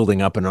up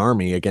building up an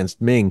army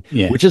against Ming,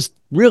 which is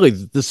really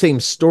the same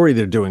story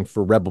they're doing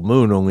for Rebel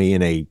Moon, only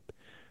in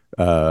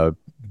a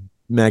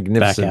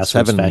Magnificent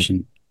Seven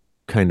fashion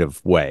kind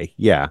of way.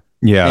 Yeah.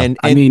 And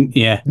I mean,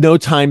 no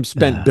time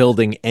spent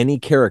building any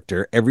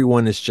character.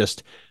 Everyone is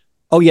just,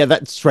 oh yeah,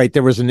 that's right.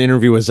 There was an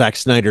interview with Zack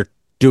Snyder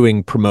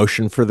doing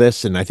promotion for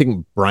this, and I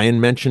think Brian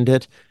mentioned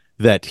it,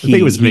 that he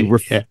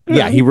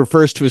he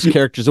refers to his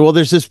characters. Well,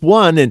 there's this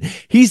one, and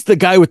he's the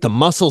guy with the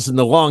muscles and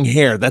the long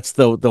hair. That's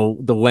the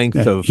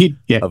length of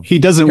he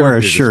doesn't wear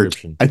a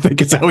shirt. I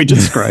think it's how he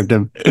described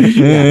him.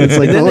 It's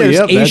like, then there's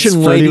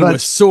Asian lady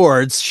with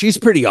swords. She's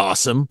pretty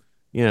awesome.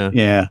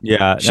 Yeah.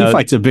 She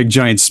fights a big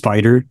giant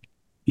spider.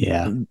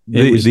 Yeah.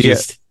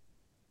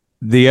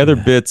 The other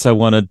bits I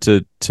wanted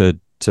to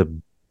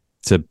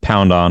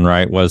pound on,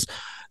 right, was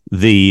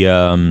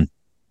the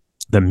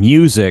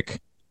music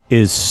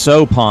is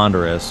so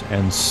ponderous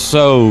and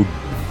so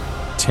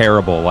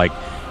terrible. Like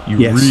you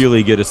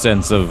really get a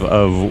sense of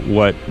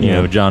what you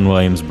know John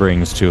Williams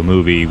brings to a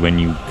movie when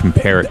you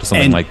compare it to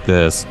something like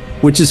this.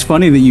 Which is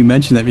funny that you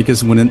mentioned that,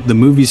 because when the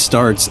movie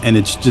starts and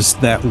it's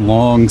just that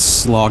long,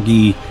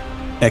 sloggy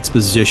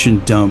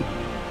exposition dump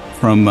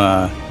from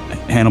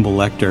Hannibal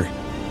Lecter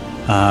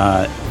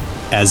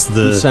as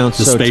the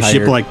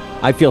spaceship tired. Like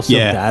I feel so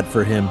bad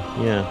for him.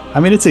 I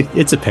mean, it's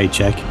a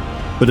paycheck,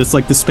 but it's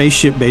like the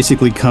spaceship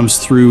basically comes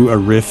through a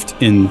rift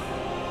in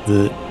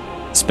the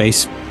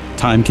space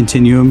time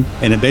continuum,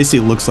 and it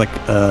basically looks like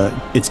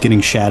it's getting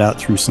shot out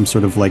through some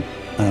sort of like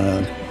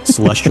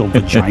celestial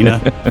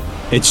vagina.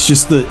 It's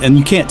just and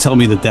you can't tell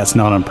me that that's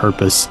not on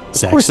purpose,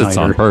 Zack Of course Snyder. it's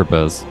on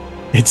purpose.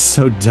 It's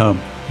so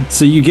dumb.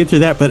 So you get through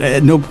that, but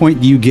at no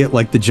point do you get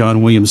like the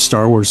John Williams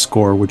Star Wars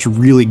score, which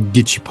really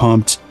gets you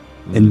pumped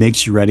and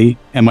makes you ready.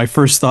 And my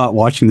first thought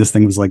watching this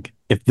thing was like,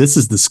 if this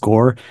is the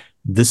score,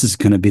 this is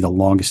going to be the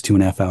longest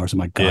 2.5 hours of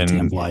my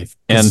goddamn life.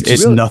 And it's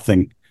just really,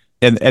 nothing.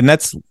 And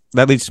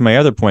that leads to my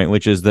other point,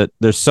 which is that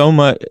there's so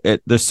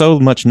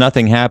much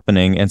nothing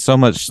happening and so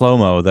much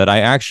slow-mo that I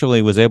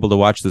actually was able to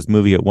watch this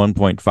movie at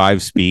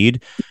 1.5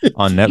 speed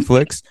on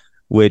Netflix,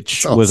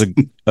 which was a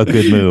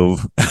good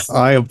move.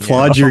 I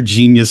applaud your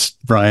genius,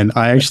 Brian.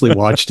 I actually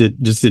watched it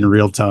just in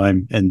real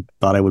time and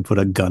thought I would put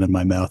a gun in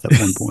my mouth at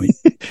one point.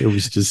 It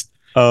was just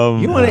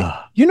you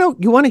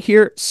want to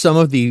hear some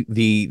of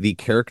the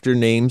character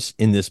names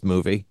in this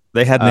movie?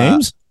 They had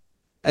names?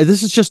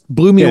 This is just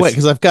blew me away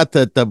because I've got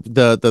the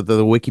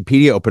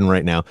Wikipedia open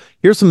right now.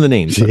 Here's some of the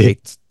names. Okay.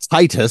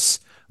 Titus,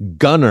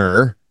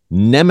 Gunner,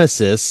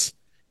 Nemesis,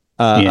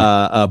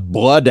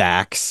 Blood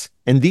Axe,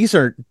 and these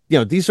are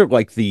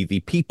like the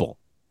people.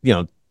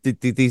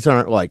 These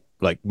aren't like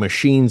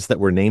machines that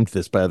were named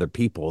this by other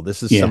people.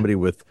 This is somebody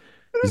with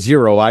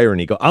zero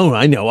irony. Oh,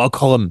 I know. I'll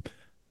call him.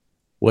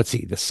 What's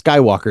he? The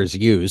Skywalker's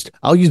used.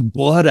 I'll use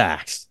Blood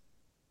Axe.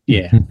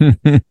 Yeah.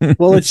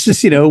 Well, it's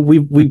just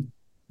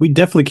we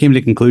definitely came to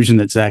the conclusion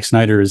that Zack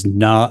Snyder is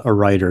not a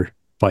writer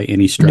by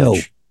any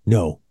stretch.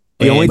 No.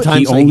 The only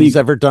time he's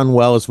ever done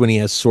well is when he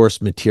has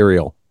source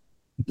material.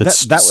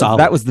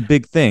 That was the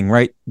big thing,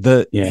 right?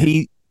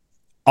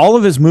 All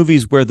of his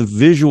movies where the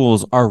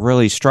visuals are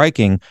really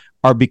striking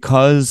are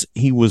because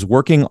he was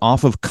working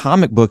off of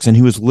comic books and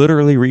he was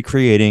literally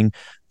recreating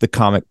the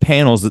comic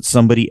panels that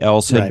somebody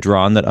else had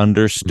drawn that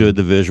understood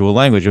the visual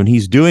language. When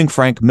he's doing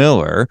Frank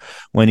Miller,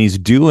 when he's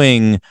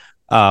doing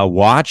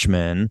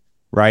Watchmen,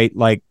 right?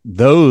 Like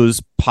those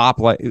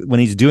pop, like when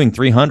he's doing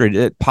 300,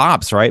 it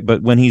pops, right?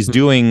 But when he's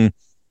doing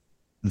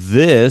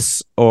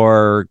this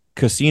or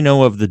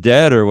Casino of the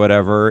Dead or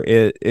whatever,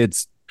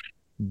 it's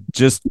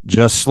just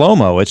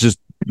slow-mo. It's just,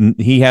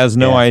 he has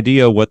no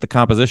idea what the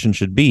composition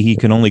should be. He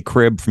can only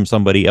crib from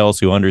somebody else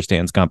who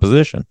understands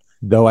composition.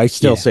 Though I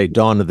still say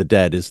Dawn of the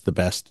Dead is the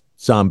best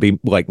zombie,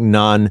 like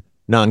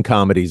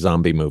non-comedy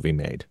zombie movie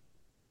made.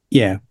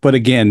 Yeah, but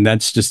again,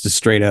 that's just a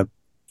straight up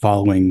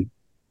following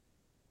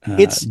the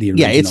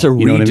original. It's a redo,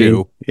 you know what I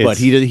mean? But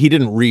he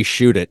didn't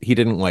reshoot it. He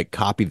didn't like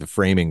copy the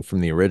framing from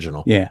the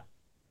original. Yeah.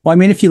 Well, I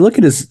mean, if you look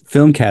at his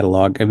film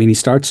catalog, I mean, he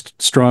starts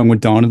strong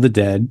with Dawn of the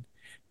Dead,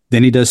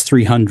 then he does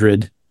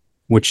 300,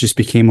 which just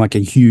became like a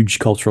huge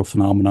cultural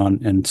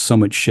phenomenon, and so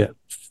much shit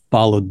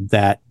followed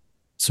that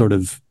sort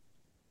of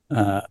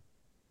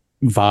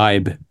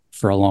vibe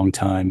for a long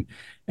time.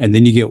 And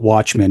then you get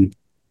Watchmen,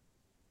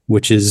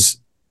 which is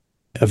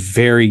a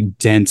very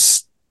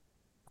dense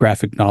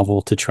graphic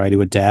novel to try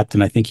to adapt,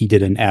 and I think he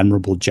did an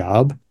admirable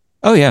job.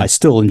 Oh yeah, I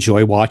still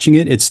enjoy watching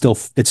it. It's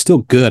still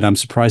good. I'm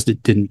surprised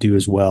it didn't do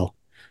as well.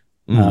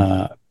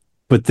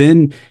 But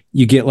then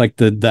you get like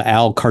the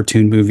Al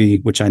cartoon movie,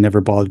 which I never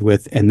bothered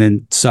with, and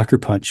then Sucker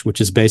Punch, which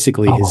is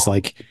basically his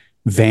like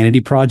vanity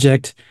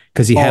project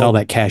because he had all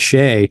that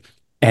cachet,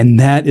 and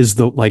that is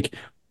the like,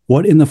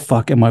 what in the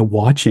fuck am I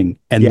watching?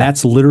 And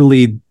that's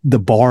literally the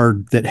bar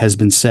that has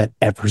been set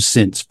ever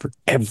since for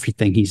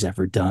everything he's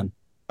ever done.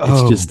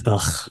 It's just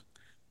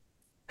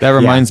That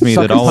reminds me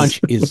Sucker that Punch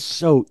is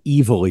so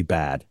evilly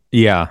bad.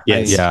 Yeah.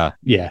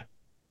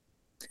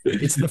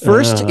 It's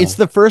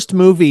the first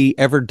movie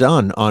ever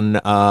done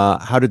on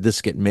How Did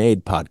This Get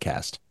Made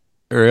podcast.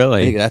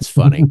 Really? I think that's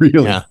funny.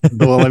 Really? Yeah.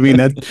 Well, I mean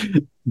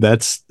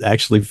that's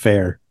actually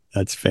fair.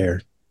 That's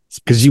fair.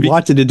 Because you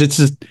watch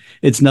it,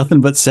 it's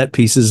nothing but set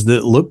pieces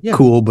that look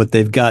cool, but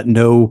they've got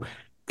no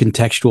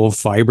contextual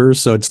fiber.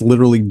 So it's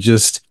literally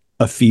just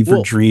a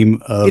fever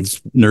dream of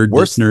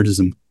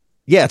nerdism.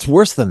 Yeah, it's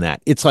worse than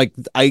that. It's like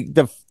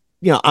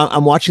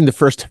I'm watching the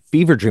first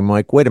fever dream. I'm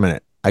like, wait a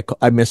minute,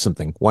 I missed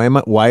something. Why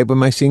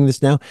am I seeing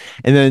this now?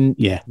 And then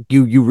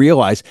you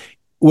realize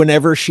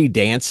whenever she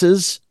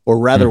dances, or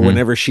rather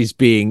whenever she's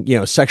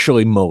being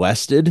sexually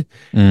molested,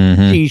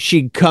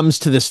 she comes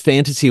to this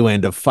fantasy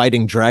land of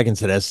fighting dragons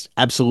that has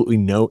absolutely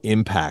no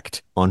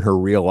impact on her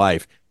real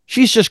life.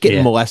 She's just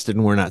getting molested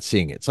and we're not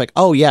seeing it. It's like,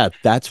 oh yeah,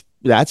 that's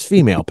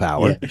female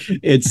power.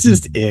 It's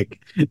just ick.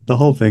 The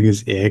whole thing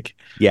is ick.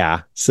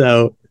 Yeah.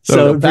 So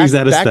it brings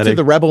that back aesthetic. to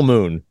the Rebel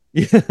Moon.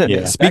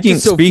 Yeah.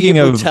 Speaking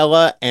of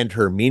Botella and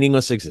her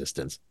meaningless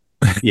existence.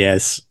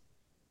 Yes.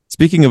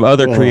 Speaking of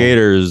other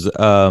creators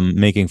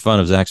making fun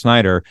of Zack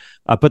Snyder,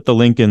 I put the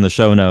link in the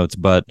show notes,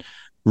 but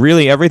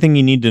really everything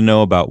you need to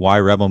know about why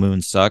Rebel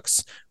Moon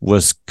sucks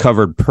was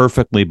covered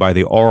perfectly by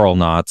the Oral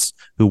Knots,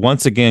 who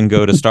once again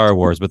go to Star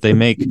Wars, but they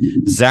make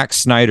Zack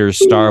Snyder's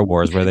Star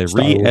Wars, where they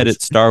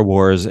re-edit Star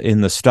Wars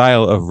in the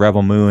style of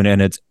Rebel Moon,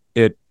 and it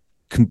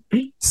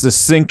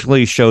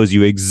succinctly shows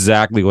you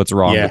exactly what's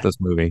wrong with this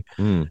movie.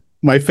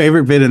 My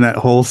favorite bit in that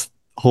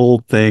whole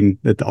thing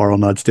that the Oral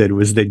Knots did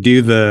was they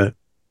do the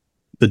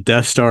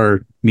Death Star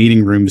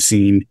meeting room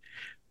scene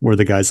where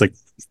the guy's like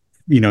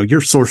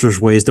your sorcerer's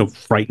ways don't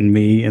frighten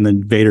me. And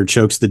then Vader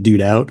chokes the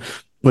dude out.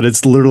 But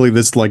it's literally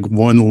this like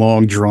one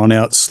long drawn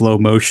out slow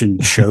motion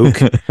choke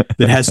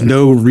that has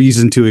no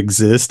reason to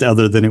exist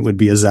other than it would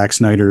be a Zack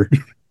Snyder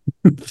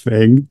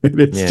thing. And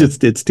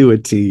it's to a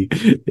T.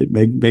 It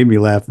made me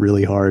laugh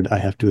really hard, I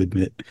have to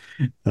admit.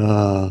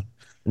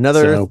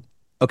 Another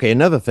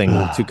thing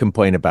to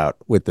complain about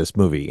with this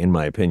movie, in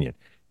my opinion,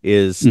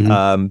 is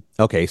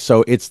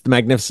so it's the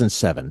Magnificent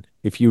Seven.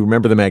 If you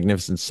remember the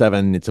Magnificent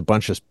Seven, it's a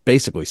bunch of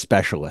basically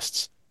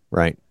specialists,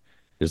 right?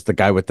 There's the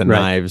guy with the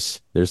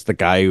knives. There's the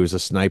guy who's a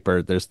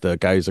sniper. There's the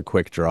guy who's a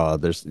quick draw.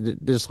 There's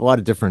a lot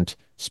of different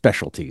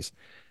specialties,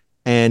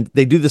 and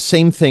they do the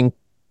same thing,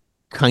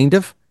 kind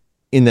of,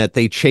 in that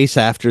they chase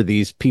after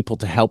these people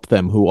to help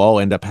them, who all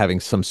end up having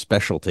some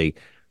specialty.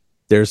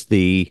 There's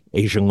the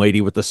Asian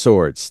lady with the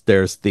swords.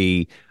 There's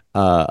the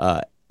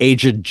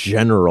aged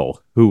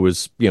general who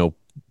was,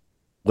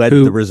 led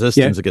the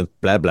resistance against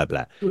blah, blah,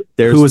 blah.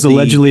 Who was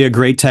allegedly a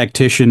great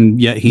tactician,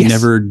 yet he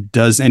never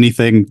does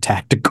anything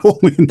tactical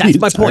in the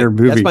entire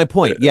movie. That's my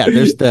point. Yeah,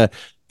 there's the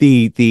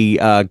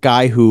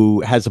guy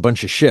who has a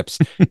bunch of ships,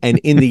 and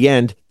in the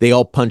end, they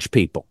all punch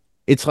people.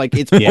 It's like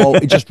it's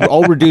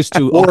all reduced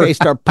to,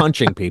 start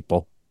punching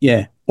people.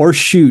 Yeah, or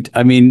shoot.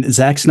 I mean,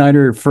 Zack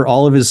Snyder, for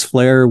all of his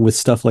flair with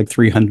stuff like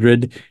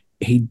 300,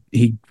 he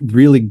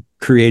really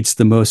creates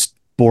the most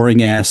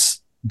boring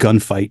ass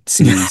gunfight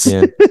scenes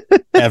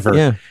ever.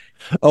 Yeah.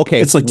 Okay.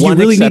 It's like, do you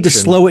really need to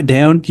slow it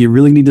down? Do you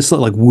really need to slow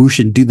like whoosh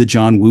and do the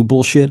John Woo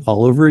bullshit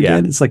all over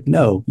again? It's like,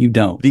 no, you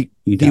don't.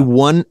 The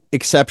one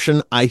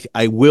exception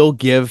I will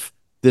give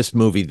this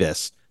movie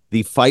this.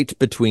 The fight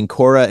between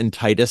Cora and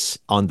Titus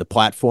on the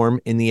platform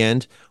in the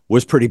end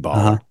was pretty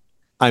baller.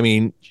 I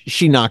mean,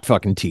 she knocked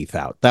fucking teeth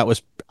out. That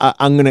was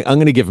I'm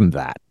gonna give him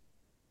that.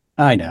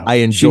 I know. I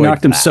enjoyed. She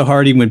knocked him so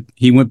hard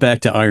he went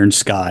back to Iron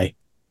Sky.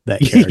 That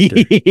character.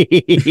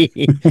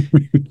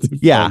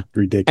 Yeah,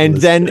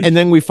 ridiculous. And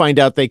then we find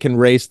out they can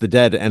raise the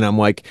dead, and I'm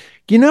like,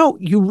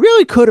 you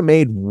really could have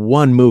made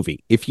one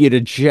movie if you'd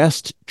have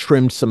just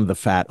trimmed some of the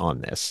fat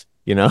on this.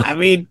 I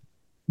mean,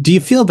 do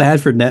you feel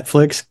bad for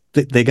Netflix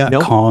that they got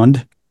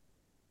conned?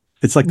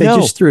 It's like they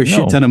just threw a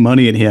shit ton of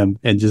money at him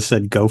and just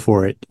said, go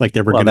for it. Like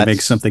they were going to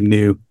make something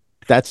new.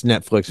 That's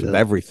Netflix with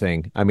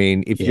everything. I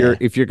mean, if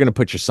you're going to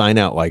put your sign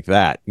out like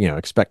that,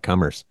 expect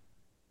comers.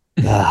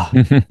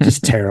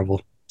 Just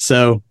terrible.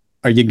 So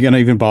are you going to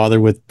even bother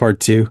with part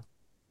 2?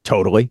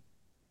 Totally.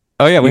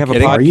 Oh yeah. We have a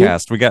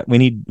podcast. We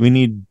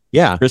need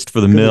Grist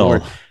for the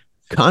mill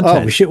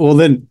content. Oh shit. Well,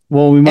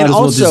 we might as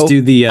well just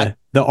do the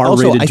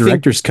R-rated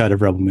director's cut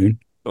of Rebel Moon.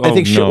 I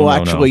think shit will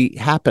actually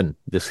happen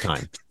this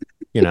time.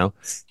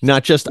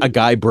 Not just a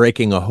guy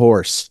breaking a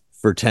horse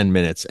for 10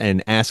 minutes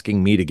and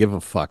asking me to give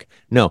a fuck.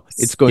 No,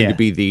 it's going to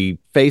be the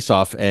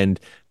face-off, and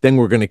then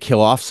we're going to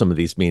kill off some of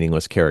these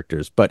meaningless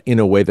characters, but in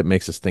a way that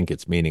makes us think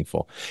it's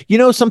meaningful.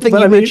 Something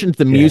you mentioned,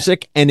 the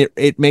music, and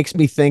it makes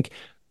me think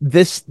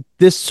this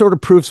sort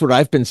of proves what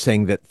I've been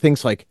saying, that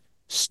things like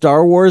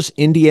Star Wars,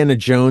 Indiana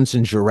Jones,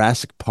 and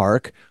Jurassic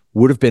Park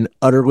would have been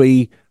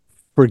utterly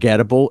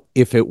forgettable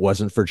if it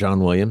wasn't for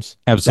John Williams.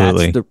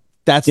 Absolutely.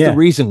 That's the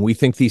reason we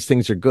think these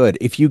things are good.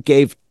 If you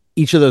gave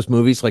each of those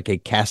movies like a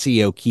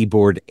Casio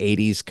keyboard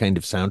 80s kind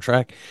of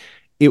soundtrack,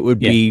 it would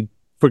be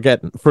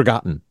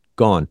forgotten,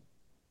 gone.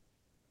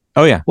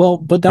 Oh yeah. Well,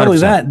 but not only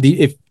that,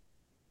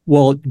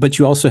 but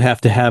you also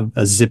have to have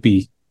a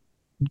zippy,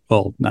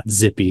 well, not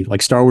zippy.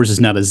 Like Star Wars is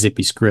not a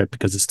zippy script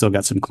because it's still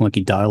got some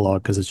clunky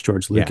dialogue because it's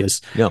George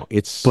Lucas. No,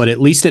 but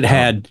at least it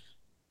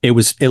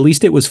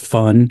was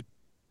fun.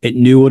 It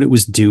knew what it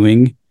was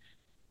doing.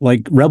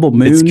 Like Rebel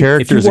Moon, its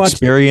characters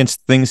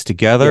experienced things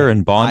together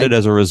and bonded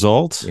as a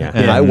result. Yeah,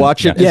 and I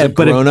watch it as a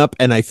grown-up,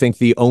 and I think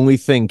the only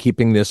thing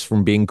keeping this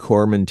from being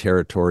Corman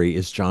territory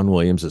is John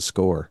Williams'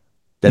 score.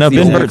 That's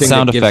Ben Burtt's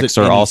sound effects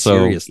are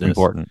also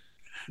important.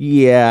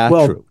 Yeah,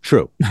 well,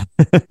 true.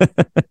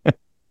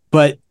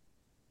 But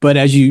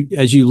as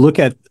you look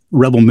at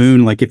Rebel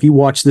Moon, like if you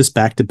watch this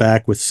back to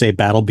back with, say,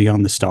 Battle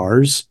Beyond the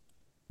Stars,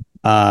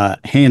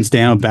 hands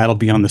down, Battle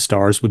Beyond the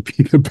Stars would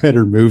be the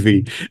better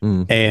movie.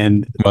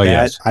 And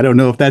I don't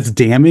know if that's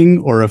damning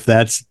or if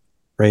that's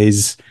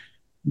praise.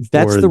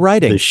 That's the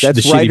writing.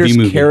 That's writers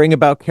caring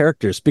about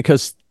characters,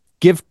 because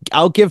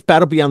I'll give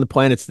Battle Beyond the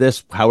Planets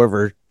this,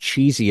 however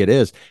cheesy it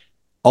is.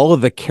 All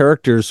of the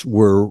characters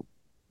were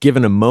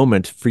given a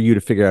moment for you to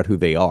figure out who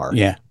they are.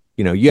 Yeah.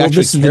 You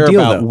actually care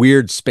about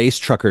weird space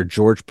trucker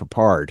George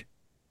Papard.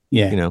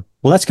 Yeah.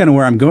 Well, that's kind of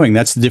where I'm going.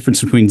 That's the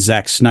difference between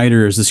Zack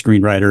Snyder as the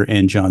screenwriter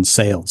and John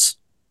Sayles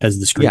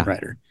as the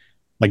screenwriter.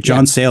 Like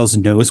John Sayles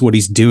knows what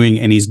he's doing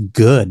and he's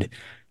good.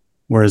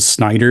 Whereas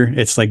Snyder,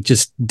 it's like,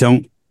 just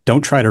don't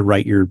try to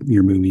write your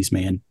movies,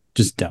 man.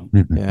 Just don't.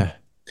 Yeah.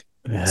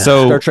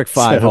 So Star Trek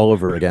 5 all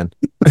over again.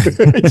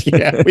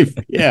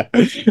 Yeah.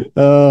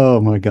 Oh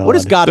my God. What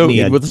does God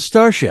need with a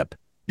starship?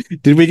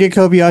 Did we get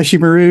Kobayashi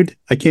Marooned?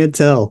 I can't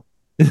tell.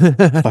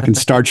 Fucking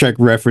Star Trek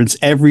reference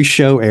every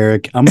show,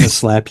 Eric. I'm gonna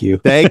slap you.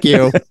 Thank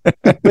you.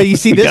 But you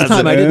see, this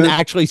time I didn't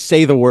actually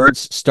say the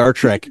words Star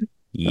Trek.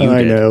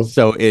 I know.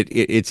 So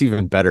it's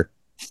even better.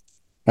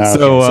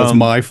 So it's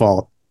my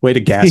fault. Way to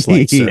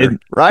gaslight, sir.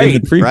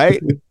 Right,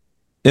 right.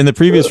 In the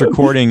previous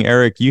recording,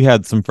 Eric, you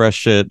had some fresh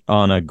shit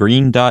on a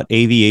green dot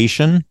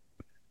aviation.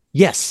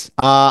 Yes,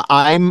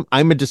 I'm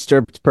a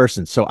disturbed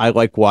person, so I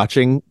like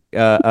watching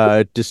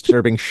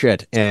disturbing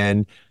shit.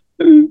 And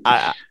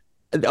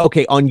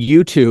okay, on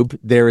YouTube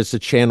there is a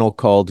channel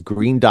called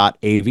Green Dot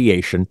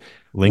Aviation,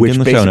 Link which in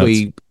the show notes.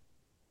 basically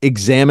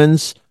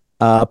examines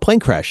plane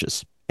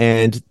crashes,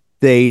 and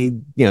they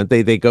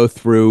go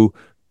through.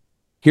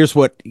 Here's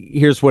what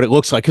it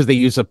looks like, because they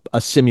use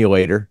a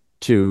simulator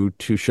to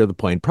show the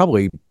plane,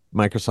 probably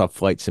Microsoft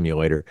Flight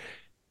Simulator,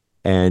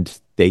 and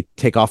they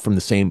take off from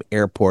the same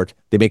airport.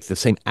 They make the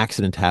same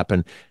accident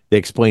happen. They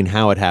explain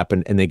how it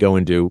happened, and they go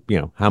into,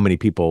 how many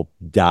people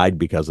died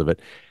because of it.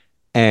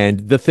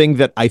 And the thing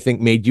that I think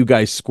made you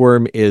guys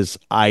squirm is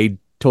I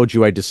told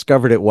you I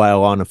discovered it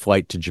while on a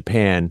flight to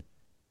Japan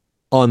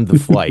on the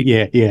flight.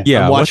 Yeah.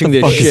 I'm watching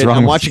this shit.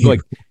 I'm watching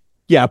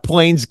you?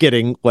 planes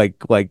getting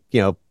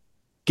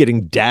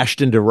getting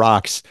dashed into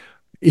rocks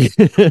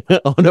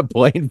on a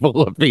plane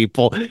full of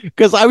people,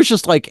 because I was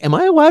just like, am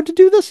I allowed to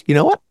do this? You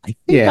know what? I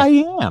think I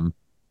am.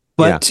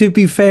 But to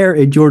be fair,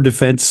 in your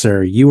defense,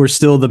 sir, you were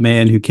still the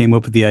man who came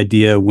up with the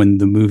idea when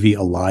the movie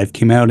Alive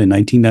came out in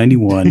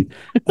 1991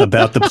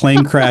 about the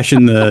plane crash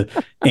in the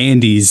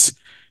Andes.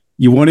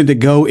 You wanted to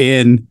go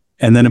in,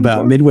 and then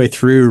about midway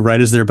through,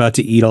 right as they're about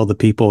to eat all the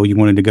people, you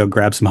wanted to go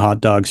grab some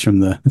hot dogs from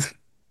the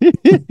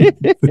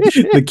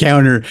the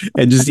counter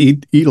and just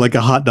eat like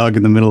a hot dog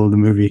in the middle of the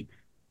movie.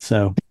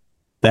 So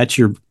that's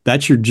your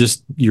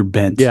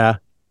bent. Yeah.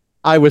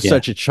 I was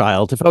such a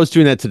child. If I was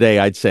doing that today,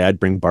 I'd say I'd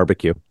bring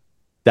barbecue.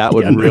 That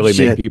would really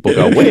make people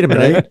go, wait a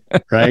minute.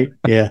 Right?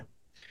 Yeah.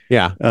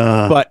 Yeah.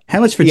 But how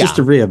much for just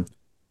a rib?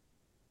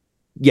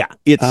 Yeah.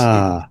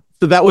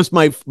 So that was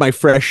my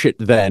fresh shit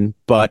then.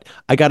 But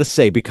I got to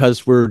say,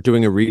 because we're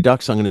doing a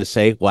redux, I'm going to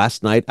say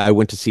last night I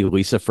went to see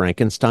Lisa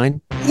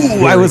Frankenstein.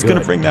 Ooh, I was going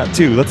to bring that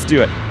too. Let's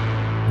do it.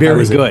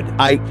 Very good.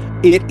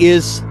 It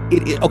is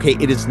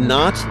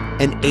not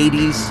an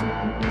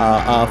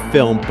 80s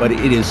film, but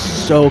it is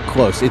so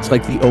close. It's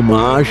like the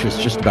homage is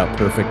just about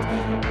perfect.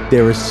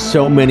 There's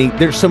so many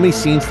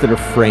scenes that are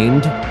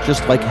framed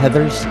just like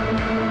Heather's.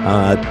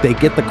 They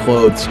get the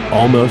clothes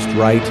almost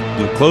right.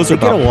 The clothes are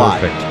about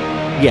perfect.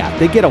 Yeah,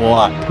 they get a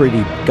lot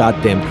pretty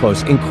goddamn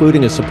close,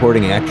 including a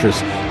supporting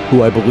actress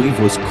who I believe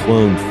was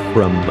cloned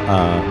from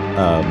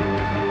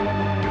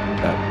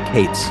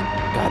Kate's.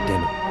 God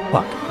damn it.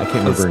 Fuck. I can't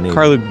remember her name.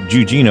 Carla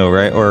Gugino,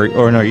 right? Or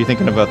no, are you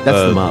thinking about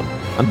That's the mom.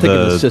 I'm thinking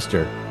the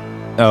sister.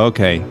 Oh,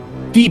 okay.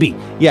 Phoebe.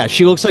 Yeah,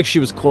 she looks like she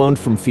was cloned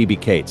from Phoebe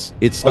Cates.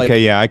 It's like, okay,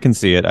 yeah, I can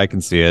see it.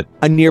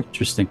 A near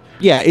interesting.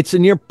 Yeah, it's a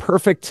near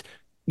perfect.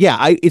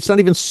 Yeah, it's not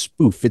even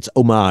spoof, it's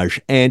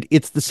homage, and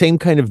it's the same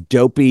kind of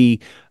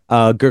dopey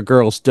Good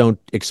Girls Don't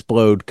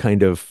Explode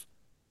kind of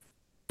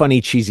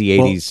funny cheesy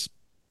 80s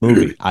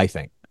movie, I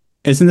think.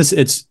 Isn't this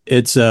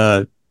it's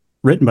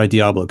written by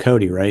Diablo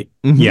Cody, right?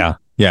 Mm-hmm.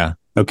 Yeah.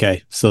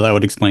 Okay, so that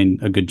would explain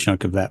a good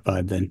chunk of that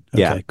vibe then.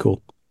 Okay,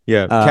 cool.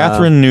 Yeah,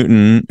 Catherine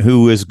Newton,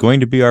 who is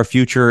going to be our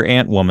future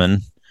Ant-Woman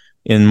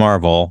in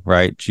Marvel,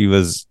 right?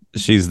 She's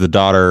the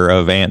daughter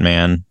of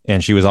Ant-Man,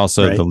 and she was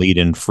also the lead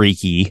in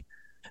Freaky.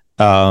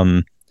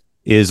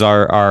 Is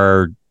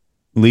our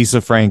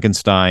Lisa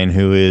Frankenstein,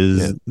 who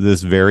is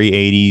this very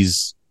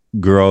 80s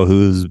girl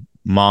whose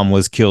mom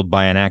was killed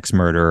by an axe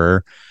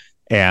murderer,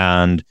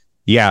 and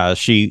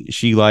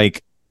she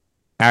like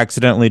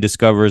accidentally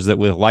discovers that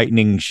with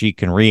lightning she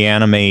can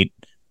reanimate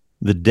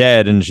the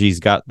dead, and she's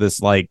got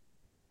this like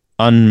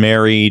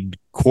unmarried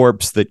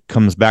corpse that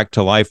comes back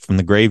to life from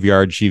the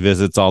graveyard she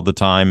visits all the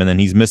time, and then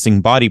he's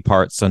missing body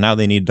parts, so now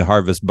they need to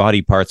harvest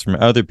body parts from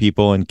other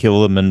people and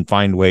kill them and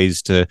find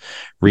ways to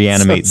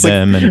reanimate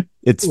them. And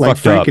it's like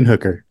fucked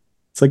Frankenhooker. up.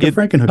 It's like a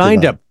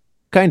Frankenhooker.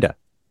 Kind of.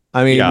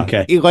 I mean,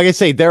 like I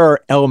say, there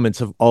are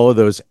elements of all of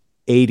those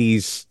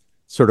 80s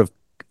sort of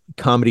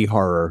comedy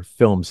horror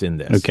films in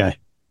this. Okay,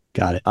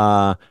 got it.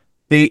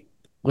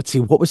 Let's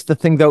see, what was the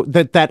thing though,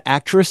 that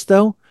actress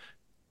though,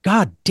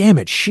 God damn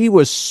it, she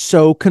was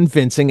so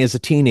convincing as a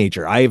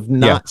teenager. I have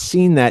not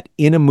seen that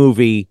in a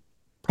movie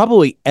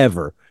probably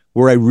ever,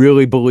 where I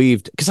really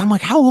believed, because I'm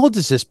like, how old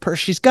is this person?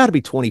 She's got to be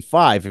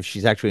 25 if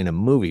she's actually in a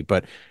movie,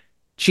 but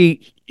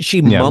she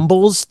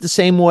mumbles the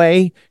same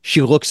way.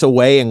 She looks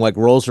away and like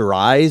rolls her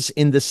eyes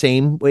in the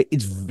same way.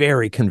 It's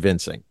very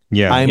convincing.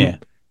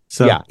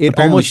 So it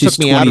almost took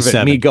me out of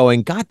it, me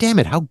going, God damn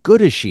it, how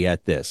good is she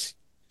at this?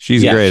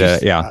 She's great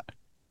at it.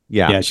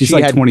 Yeah, she's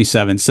like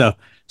 27. So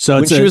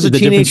when she was a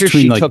teenager,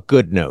 she took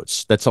good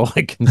notes. That's all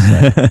I can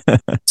say.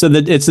 So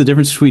it's the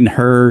difference between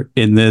her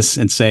in this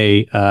and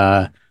say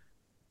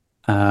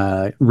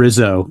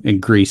Rizzo in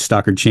Grease,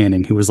 Stockard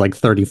Channing, who was like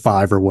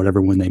 35 or whatever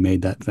when they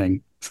made that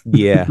thing.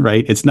 Yeah.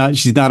 Right.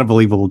 She's not a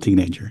believable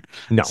teenager.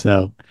 No.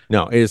 So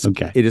no, it is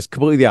okay. It is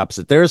completely the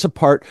opposite. There is a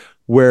part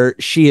where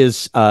she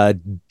is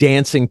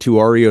dancing to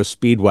REO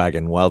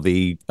Speedwagon while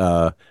the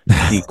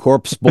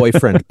corpse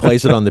boyfriend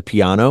plays it on the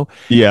piano.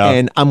 Yeah.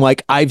 And I'm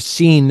like, I've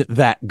seen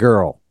that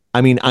girl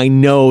I mean, I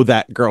know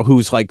that girl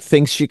who's like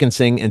thinks she can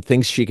sing and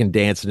thinks she can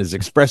dance and is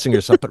expressing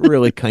herself, but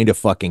really kind of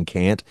fucking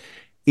can't.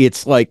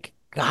 It's like,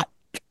 God,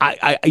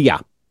 yeah,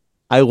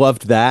 I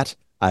loved that.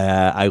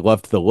 I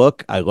loved the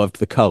look. I loved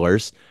the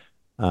colors.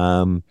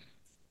 Um,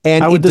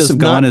 and How would it this does have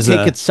gone not as take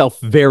a? itself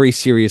very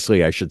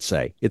seriously, I should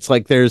say. It's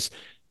like there's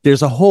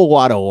a whole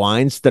lot of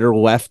lines that are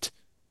left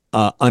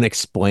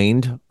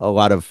unexplained, a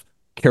lot of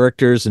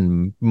characters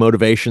and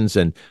motivations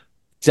and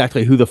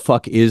exactly who the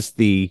fuck is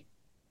the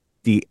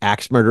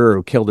axe murderer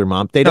who killed her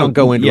mom. They don't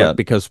go into it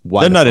because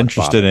why they're the not fuck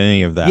interested bother? in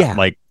any of that. Yeah.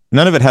 Like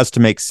none of it has to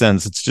make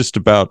sense. It's just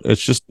about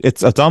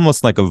it's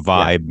almost like a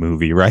vibe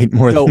movie, right?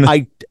 More Though than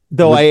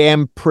I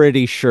am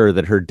pretty sure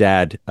that her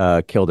dad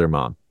killed her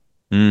mom.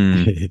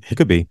 It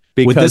could be.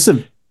 Would this Because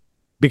have?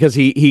 because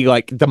he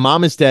like the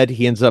mom is dead,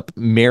 he ends up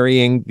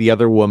marrying the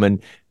other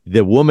woman.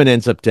 The woman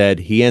ends up dead.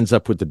 He ends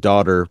up with the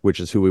daughter,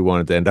 which is who we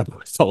wanted to end up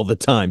with all the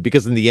time.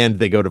 Because in the end,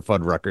 they go to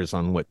Fuddruckers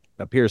on what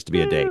appears to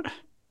be a date.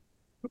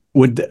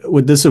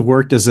 Would this have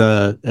worked as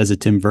a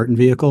Tim Burton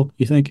vehicle?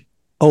 You think?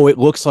 Oh, it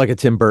looks like a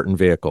Tim Burton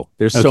vehicle.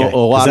 There's Okay, so a 'cause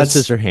lot of that's-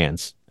 scissor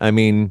hands. I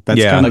mean, That's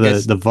Yeah. kind of like I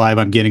the vibe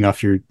I'm getting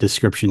off your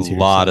descriptions A here.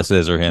 lot so. of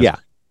scissor hands. yeah.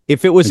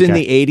 If it was in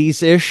Okay. the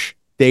 80s ish,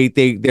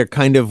 they're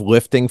kind of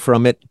lifting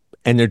from it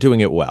and they're doing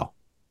it well.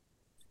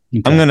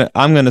 Okay.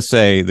 I'm gonna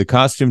say the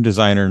costume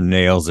designer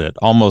nails it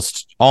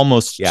almost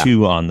Yeah.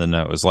 too on the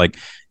nose. Like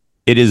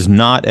it is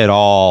not at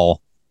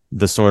all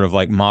the sort of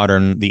like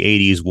modern the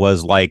 80s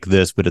was like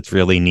this, but it's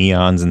really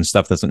neons and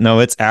stuff. No,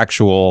 it's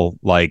actual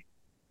like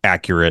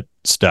accurate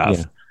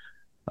stuff.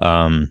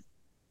 One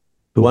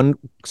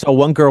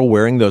girl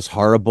wearing those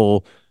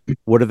horrible,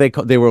 what do they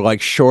call? They were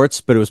like shorts,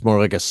 but it was more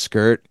like a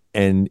skirt,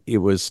 and it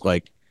was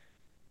like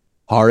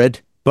horrid.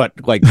 But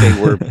like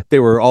they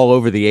were all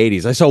over the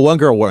 80s. I saw one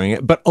girl wearing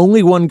it, but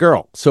only one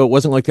girl. So it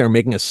wasn't like they were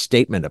making a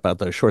statement about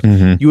those shorts.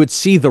 Mhm. You would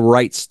see the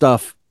right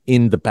stuff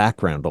in the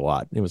background a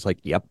lot. It was like,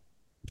 yep.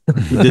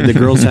 Did the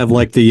girls have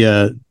like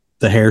the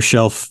hair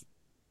shelf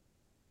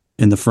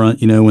in the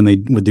front? You know, when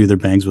they would do their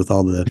bangs with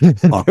all the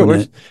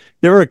Aquanet.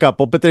 There were a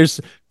couple, but there's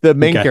the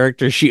main Okay.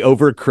 character. She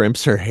over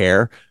crimps her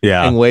hair.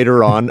 Yeah. And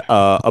later on,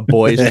 a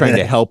boy is trying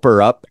to help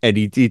her up and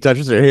he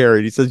touches her hair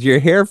and he says, "Your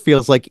hair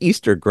feels like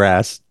Easter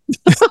grass."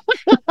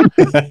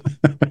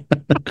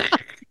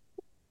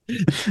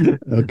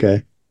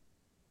 Okay,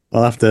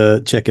 I'll have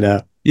to check it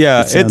out.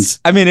 Yeah, It sounds-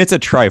 it's a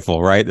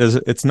trifle, right?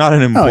 It's not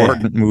an Oh, yeah.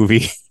 important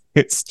movie.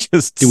 It's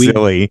just Do we-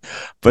 silly,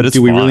 but it's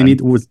Do we really fun.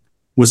 need?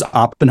 Was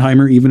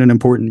Oppenheimer even an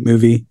important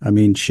movie? I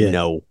mean, shit.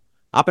 No.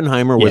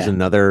 Oppenheimer was Yeah.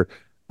 another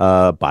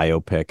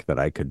biopic that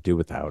I could do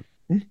without.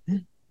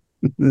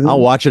 I'll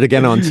watch it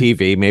again on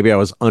TV. Maybe I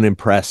was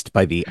unimpressed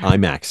by the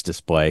IMAX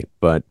display,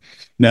 but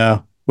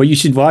No. What you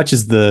should watch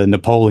is the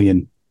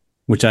Napoleon,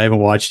 which I haven't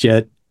watched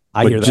yet.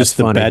 I but hear that's just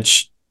funny.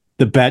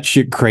 the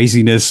batshit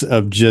craziness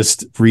of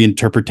just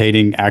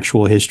reinterpreting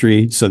actual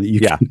history so that you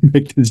Yeah. can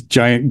make this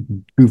giant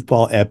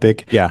goofball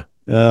epic. Yeah.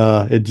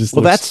 It just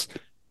Well, looks,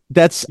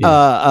 that's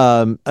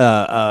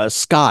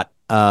Scott,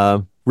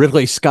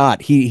 Ridley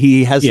Scott.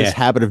 He has Yeah. this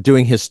habit of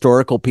doing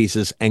historical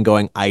pieces and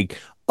going, I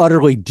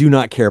utterly do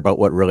not care about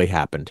what really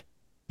happened.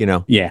 You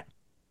know, yeah.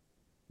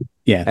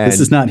 This And-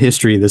 is not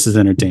history. This is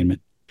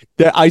entertainment.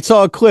 I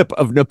saw a clip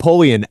of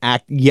Napoleon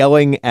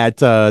yelling at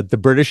the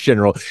British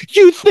general,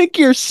 "You think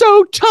you're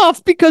so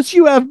tough because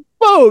you have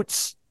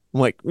boats." I'm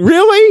like,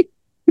 really?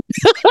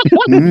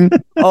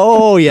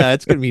 Oh yeah,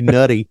 it's gonna be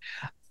nutty.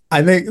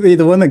 I think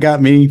the one that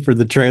got me for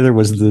the trailer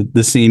was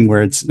the scene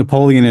where it's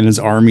Napoleon and his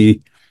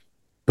army,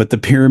 but the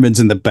pyramids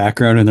in the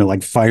background and they're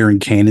like firing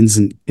cannons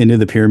into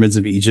the pyramids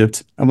of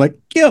Egypt. I'm like,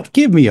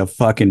 give me a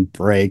fucking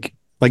break.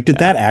 Like, did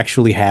that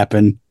actually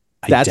happen?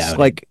 I That's doubt it.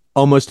 like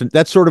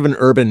that's sort of an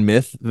urban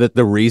myth that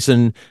the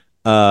reason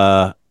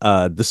the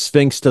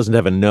Sphinx doesn't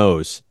have a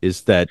nose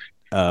is that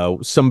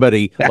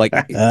somebody like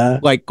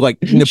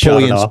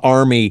Napoleon's off.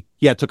 army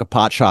took a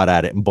pot shot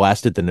at it and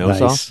blasted the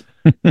nose off.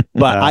 Nice.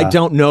 But I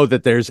don't know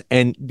that there's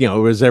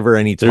was ever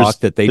any talk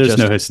that they There's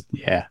just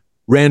yeah.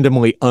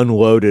 randomly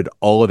unloaded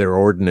all of their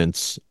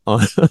ordnance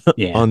on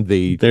Yeah. on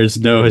the There's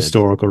no pyramids.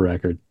 historical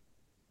record.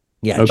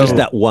 Yeah, Okay. just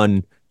that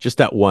one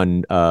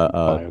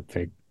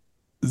Biopic.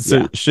 So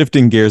Yeah.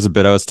 shifting gears a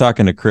bit, I was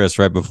talking to Chris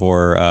right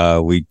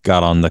before we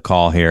got on the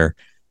call here,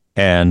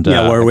 and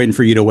Yeah, we're waiting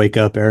for you to wake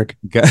up, Eric.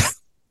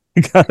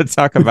 got to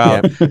talk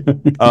about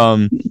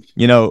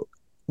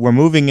we're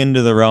moving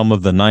into the realm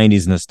of the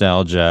 90s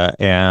nostalgia,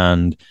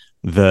 and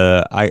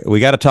we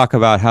got to talk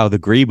about how the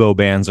Grebo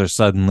bands are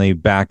suddenly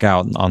back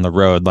out on the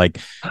road. Like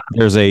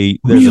there's a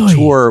Really?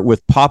 tour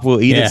with Pop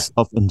Will Eat Yeah.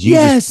 Itself and Jesus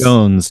Yes.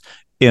 Jones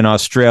in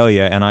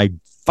Australia, and I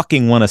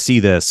fucking want to see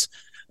this.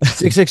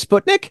 6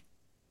 Sputnik.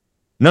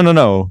 No.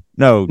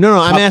 No,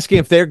 I'm asking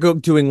if they're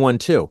doing one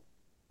too.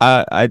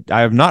 I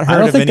have not I heard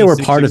don't of think any they were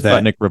Six part Six of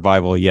that. Sputnik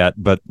revival yet,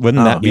 but wouldn't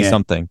Oh, that be yeah.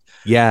 something?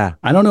 Yeah.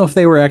 I don't know if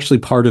they were actually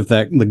part of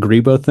the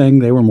Grebo thing.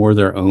 They were more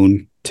their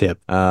own tip.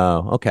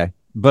 Oh, okay.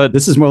 But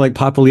This is more like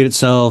Pop Will Eat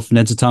Itself,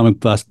 Ned's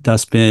Atomic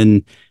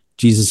Dustbin,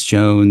 Jesus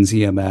Jones,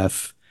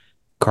 EMF.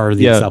 Car of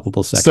the Yeah.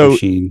 Unstoppable Sex So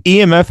Machine.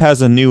 EMF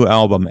has a new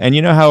album, and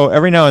you know how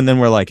every now and then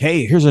we're like,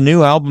 "Hey, here's a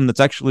new album that's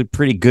actually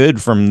pretty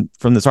good from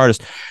this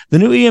artist." The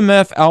new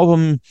EMF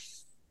album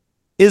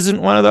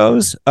isn't one of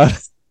those.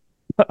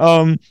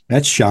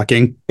 That's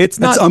shocking. It's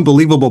That's not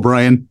unbelievable,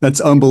 Brian. That's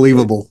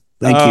unbelievable.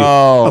 Thank you.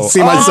 I'll see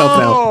myself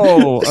now.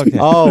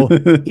 Oh,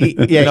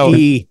 okay. No.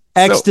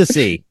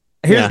 Ecstasy.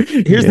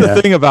 Here's Yeah. the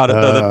thing about it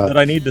though that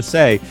I need to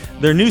say.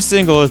 Their new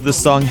single is the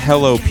song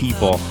 "Hello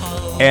People,"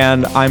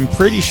 and I'm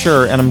pretty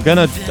sure, and I'm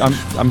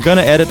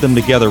gonna edit them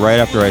together right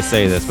after I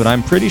say this, but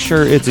I'm pretty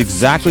sure it's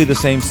exactly the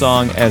same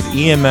song as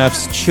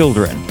EMF's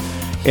 "Children,"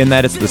 in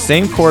that it's the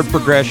same chord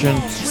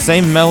progression,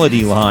 same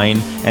melody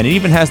line, and it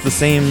even has the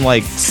same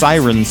like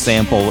siren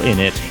sample in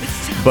it,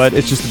 but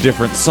it's just a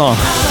different song.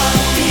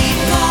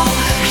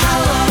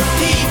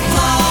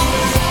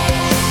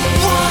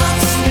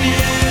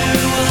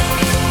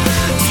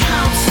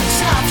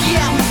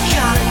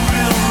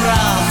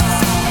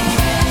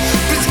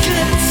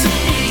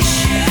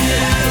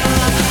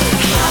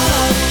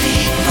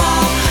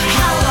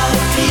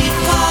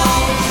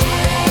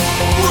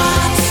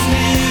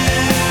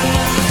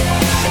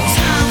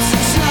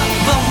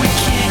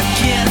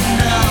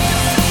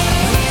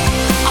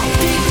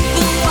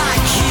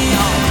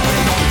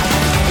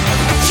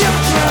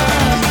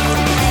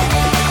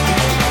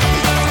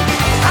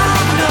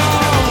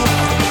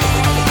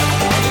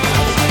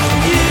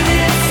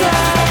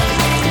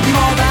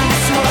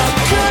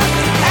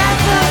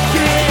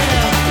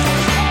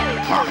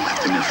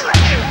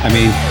 I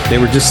mean,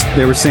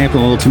 they were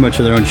sampling a little too much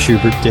of their own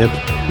Schubert dip.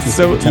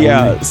 So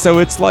so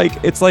it's like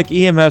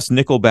EMF's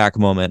Nickelback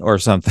moment or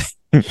something,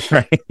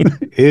 right?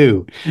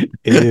 Ew.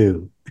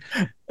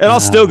 And I'll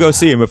still go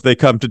see him if they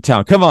come to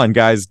town. Come on,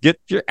 guys, get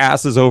your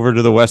asses over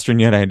to the Western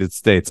United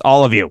States,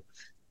 all of you.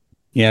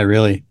 Yeah,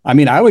 really. I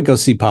mean, I would go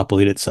see Pop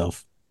Will Eat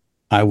Itself.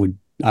 I would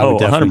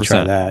definitely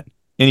try 100%. that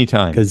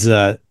Anytime.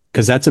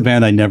 because that's a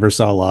band I never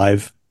saw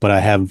live, but I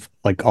have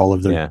like all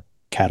of their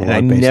catalog. And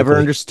I basically. never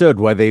understood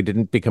why they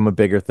didn't become a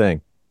bigger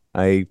thing.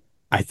 I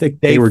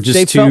think they were just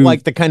they too. felt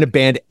like the kind of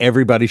band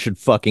everybody should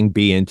fucking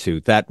be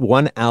into. That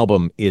one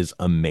album is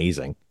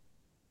amazing.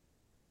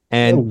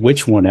 And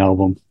which one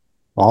album?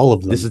 All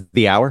of them. This is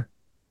the hour.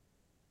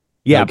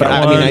 Yeah, Okay. but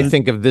I mean, I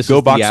think of this Go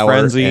as Box the hour,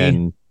 Frenzy.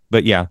 and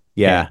But yeah.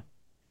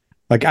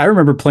 Like I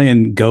remember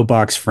playing Go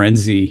Box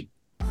Frenzy,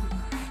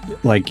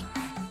 like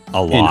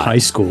a lot in high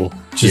school,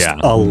 just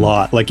a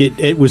lot. Like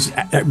it was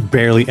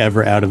barely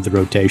ever out of the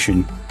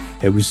rotation.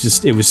 It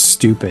was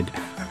stupid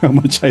how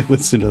much I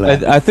listened to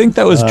that. I think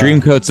that was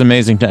Dreamcoat's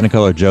Amazing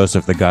Technicolor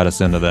Joseph that got us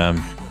into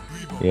them.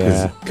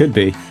 Yeah, could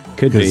be.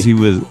 Because he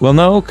was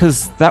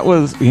because that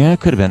was it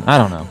could have been, I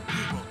don't know,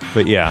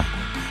 but yeah.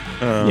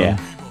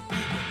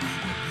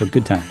 But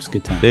good times.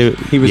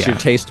 he was your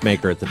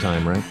tastemaker at the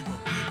time, right?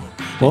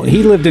 Well,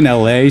 he lived in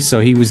LA, so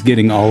he was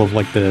getting all of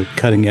like the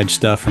cutting edge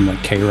stuff from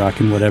like K-Rock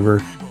and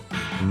whatever.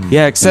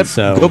 Yeah, except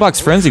so- Go Box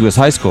Frenzy was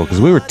high school because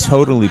we were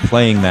totally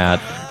playing that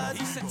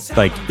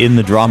like in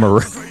the drama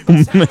room.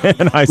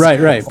 in high school.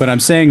 Right. But I'm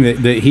saying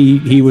that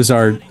he was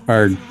our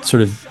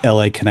sort of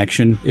LA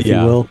connection, if you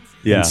will.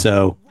 Yeah. And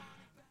so,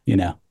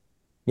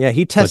 Yeah,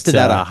 he tested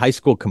But, out of high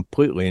school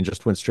completely and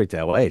just went straight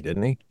to LA,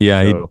 didn't he?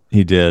 Yeah, So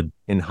he did.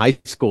 in high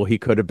school, he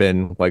could have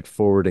been like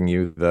forwarding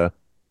you the.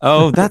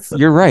 Oh,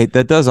 you're right.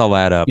 That does all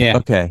add up. Yeah.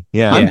 Okay.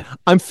 Yeah.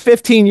 I'm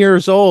 15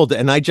 years old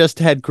and I just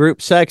had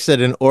group sex at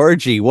an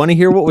orgy. Want to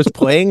hear what was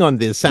playing on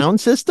the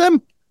sound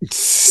system?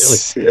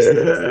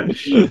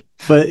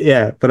 But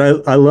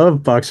I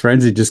love Box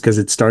Frenzy just because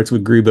it starts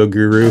with Grebo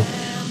Guru,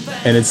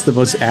 and it's the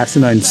most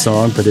asinine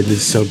song, but it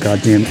is so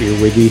goddamn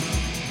earwiggy,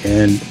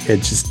 and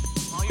it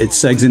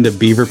segs into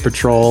Beaver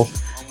Patrol,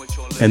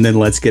 and then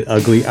Let's Get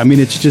Ugly. I mean,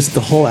 it's just the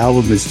whole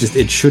album is just,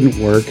 it shouldn't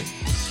work,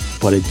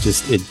 but it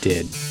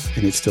did,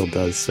 and it still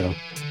does. So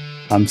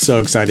I'm so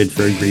excited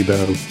for a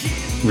Grebo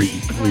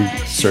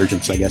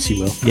resurgence, I guess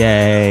you will.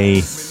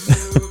 Yay.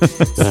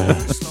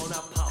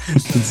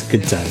 It's a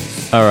good time.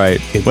 All right.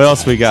 What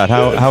else we got?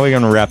 How are we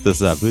gonna wrap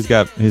this up? Who's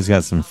got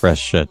some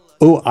fresh shit?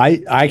 Oh,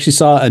 I actually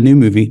saw a new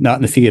movie, not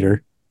in the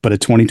theater, but a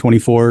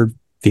 2024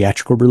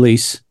 theatrical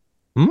release.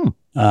 And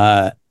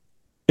I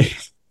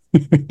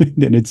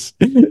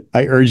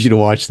urge you to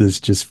watch this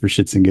just for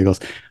shits and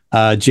giggles.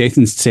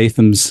 Jason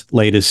Statham's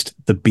latest,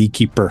 The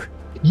Beekeeper.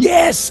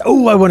 Yes.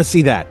 Oh, I want to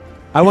see that.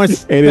 I want to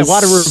see a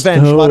lot of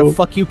revenge, a lot of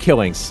fuck you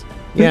killings.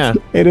 Yeah.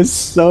 It is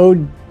so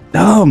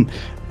dumb.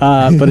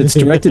 But it's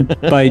directed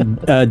by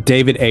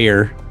David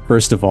Ayer,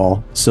 first of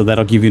all. So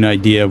that'll give you an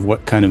idea of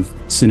what kind of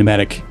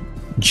cinematic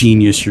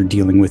genius you're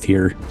dealing with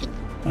here.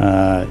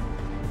 The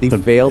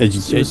Veiled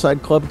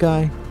Suicide Club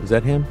guy? Is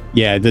that him?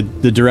 Yeah, the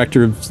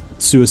director of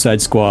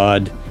Suicide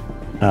Squad.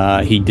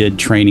 He did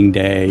Training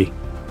Day,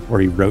 or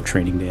he wrote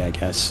Training Day, I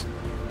guess.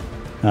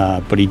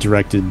 But he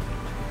directed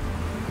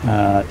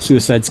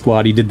Suicide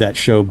Squad. He did that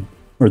show,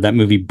 or that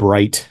movie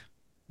Bright.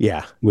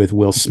 Yeah. With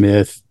Will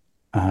Smith,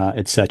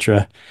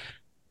 etc.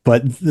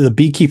 But The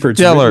Beekeeper,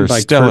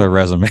 stellar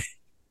resume.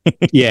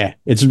 Yeah,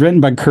 it's written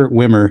by Kurt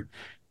Wimmer,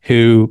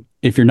 who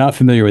if you're not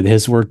familiar with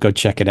his work, go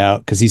check it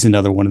out because he's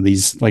another one of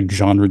these like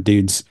genre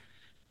dudes.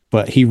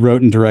 But he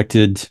wrote and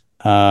directed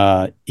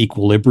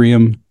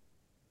Equilibrium,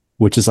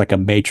 which is like a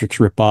Matrix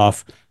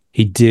ripoff.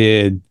 He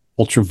did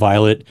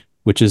Ultraviolet,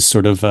 which is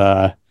sort of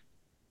a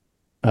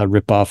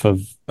ripoff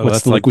of what's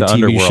that's the like Liquid the TV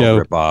Underworld show?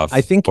 ripoff.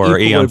 I think or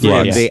Eon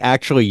Equilibrium, Flux. they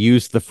actually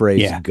used the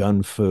phrase Yeah.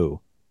 gun fu.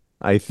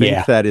 I think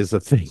Yeah. that is a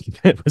thing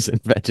that was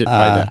invented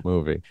by that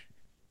movie.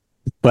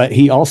 But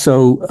he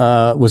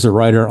also was a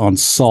writer on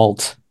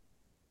Salt,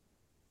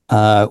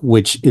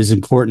 which is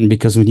important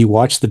because when you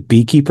watch The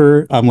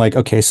Beekeeper, I'm like,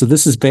 okay, so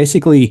this is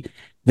basically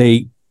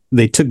they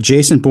took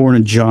Jason Bourne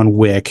and John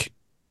Wick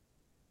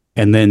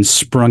and then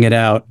sprung it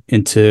out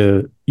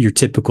into your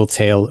typical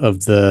tale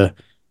of the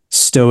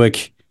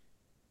stoic,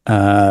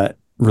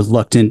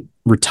 reluctant,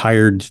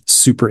 retired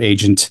super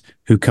agent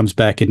who comes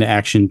back into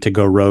action to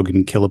go rogue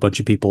and kill a bunch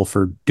of people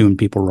for doing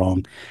people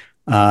wrong.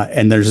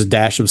 And there's a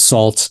dash of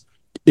salt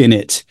in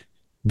it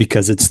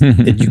because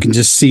you can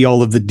just see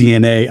all of the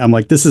DNA. I'm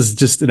like, this is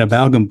just an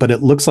amalgam, but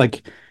it looks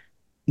like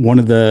one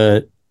of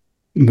the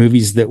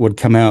movies that would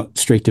come out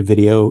straight to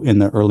video in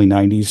the early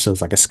 90s. So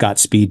it's like a Scott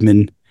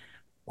Speedman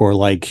or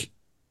like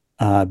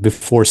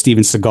before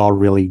Steven Seagal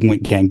really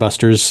went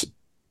gangbusters.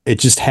 It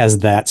just has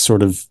that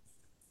sort of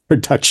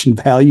production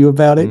value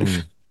about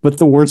it. But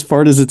the worst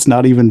part is it's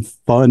not even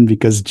fun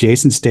because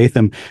Jason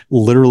Statham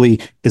literally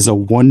is a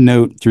one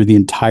note through the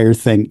entire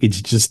thing.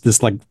 It's just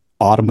this like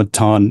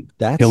automaton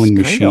killing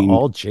machine.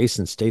 All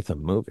Jason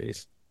Statham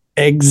movies.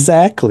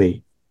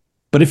 Exactly.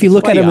 But if you That's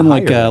look why at him you in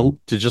like hire him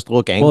to just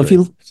look angry.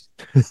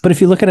 But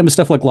if you look at him in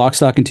stuff like Lock,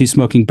 Stock, and Two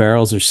Smoking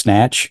Barrels or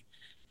Snatch,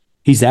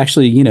 he's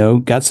actually,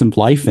 got some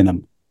life in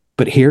him.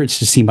 But here it's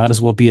just he might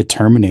as well be a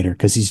Terminator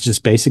because he's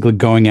just basically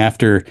going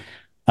after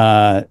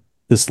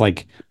this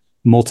like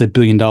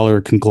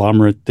multi-billion-dollar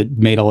conglomerate that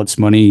made all its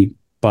money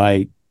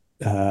by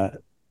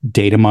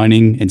data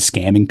mining and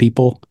scamming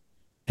people.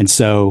 And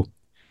so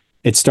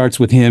it starts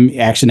with him,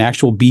 an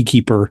actual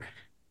beekeeper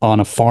on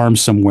a farm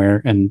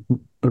somewhere, and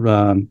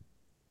the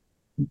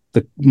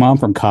mom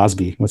from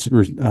Cosby,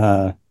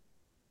 Lisa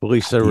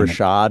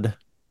Rashad.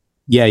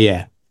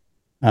 Yeah.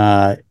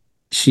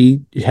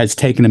 She has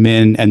taken him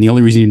in, and the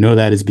only reason you know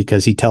that is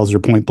because he tells her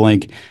point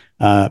blank,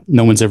 no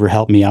one's ever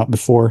helped me out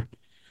before.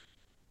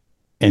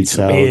 And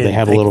so they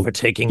have a little for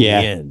taking me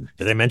in.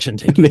 Did I mention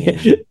taking me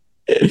in?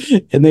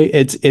 And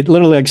it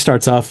literally like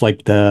starts off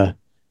like the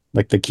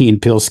Key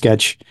and Peele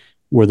sketch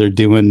where they're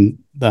doing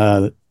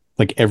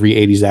like every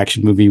 80s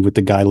action movie with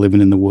the guy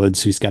living in the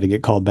woods who's got to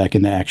get called back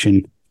into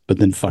action, but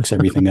then fucks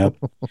everything up.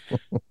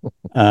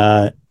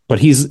 But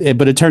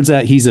it turns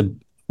out he's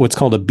what's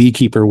called a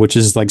beekeeper, which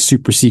is like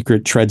super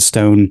secret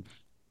Treadstone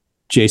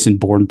Jason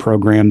Bourne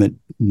program that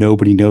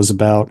nobody knows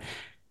about.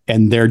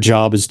 And their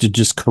job is to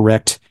just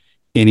correct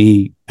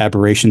any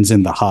aberrations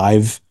in the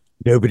hive.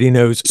 Nobody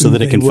knows so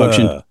that it can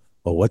function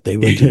or what they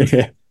were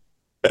doing.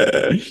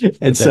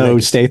 And so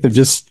Statham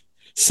just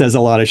says a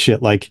lot of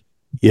shit like,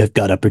 you've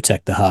got to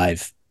protect the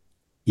hive.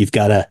 You've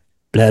got to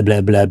blah,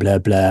 blah, blah, blah,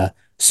 blah.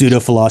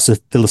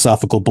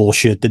 Pseudo-philosophical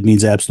bullshit that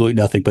means absolutely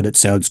nothing, but it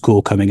sounds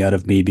cool coming out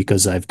of me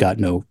because I've got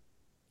no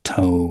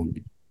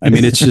tone. I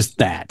mean, it's just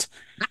that.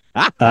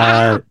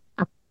 But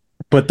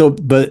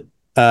the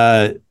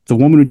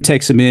woman who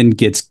takes him in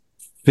gets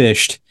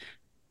fished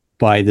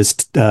by this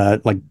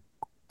like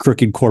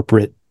crooked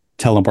corporate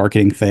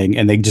telemarketing thing,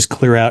 and they just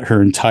clear out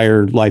her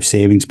entire life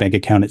savings, bank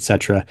account,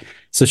 etc.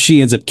 So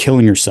she ends up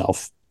killing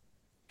herself.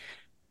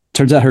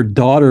 Turns out her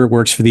daughter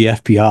works for the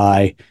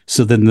FBI,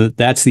 so then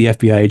that's the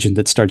FBI agent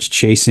that starts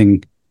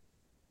chasing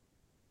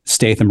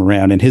Statham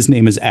around, and his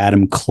name is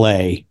Adam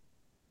Clay.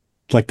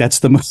 Like that's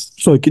the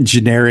most like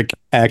generic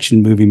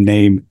action movie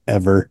name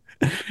ever.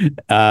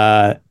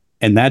 And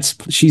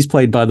she's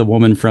played by the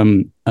woman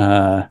from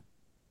oh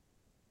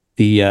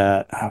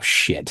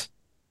shit.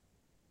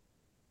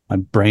 My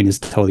brain is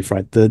totally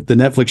fried. The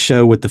Netflix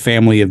show with the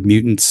family of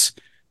mutants,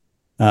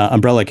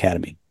 Umbrella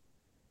Academy.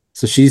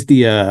 So she's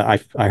the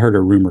I heard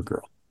her rumor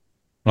girl.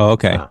 Oh,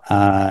 okay.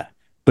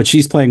 But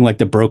she's playing like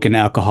the broken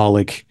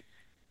alcoholic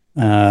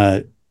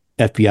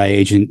FBI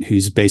agent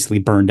who's basically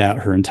burned out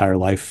her entire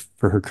life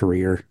for her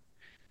career.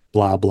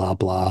 Blah blah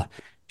blah.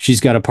 She's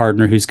got a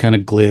partner who's kind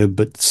of glib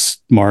but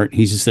smart.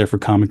 He's just there for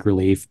comic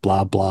relief.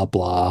 Blah blah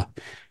blah.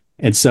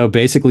 And so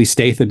basically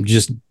Statham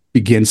just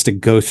begins to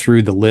go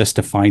through the list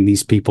to find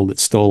these people that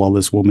stole all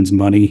this woman's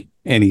money,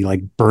 and he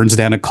like burns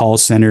down a call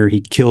center.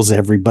 He kills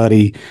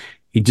everybody.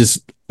 He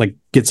just like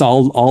gets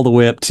all the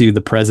way up to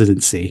the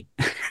presidency.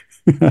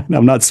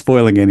 I'm not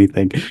spoiling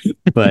anything,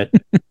 but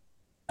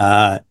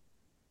how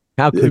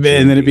could you?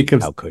 And then it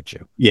becomes, how could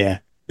you? Yeah.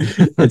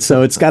 And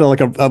so it's got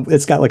like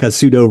a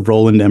pseudo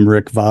Roland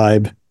Emmerich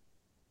vibe.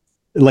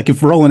 Like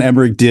if Roland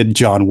Emmerich did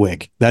John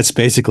Wick, that's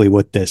basically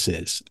what this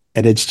is.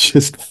 And it's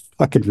just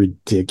fucking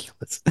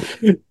ridiculous.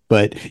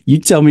 But you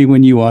tell me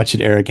when you watch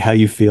it, Eric, how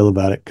you feel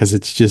about it. Cause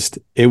it's just,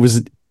 it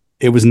was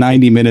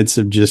 90 minutes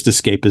of just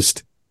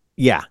escapist.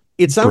 Yeah.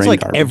 It sounds like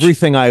garbage.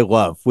 Everything I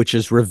love, which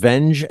is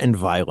revenge and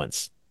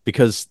violence,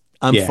 because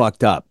I'm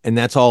fucked up and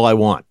that's all I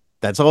want.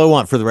 That's all I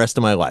want for the rest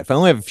of my life. I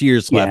only have a few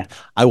years left.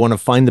 I want to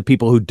find the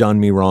people who done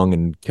me wrong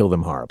and kill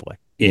them horribly.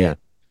 Yeah.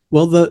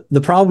 Well,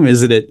 the problem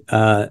is that it,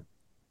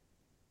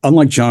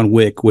 unlike John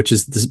Wick, which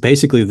is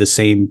basically the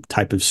same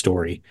type of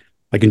story.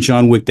 Like in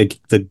John Wick,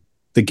 the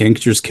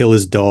gangsters kill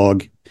his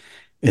dog,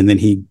 and then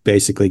he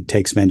basically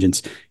takes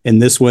vengeance. In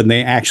this one,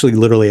 they actually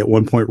literally at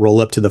one point roll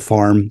up to the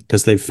farm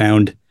because they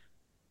found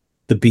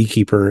the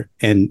beekeeper,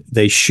 and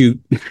they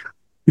shoot.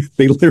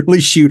 They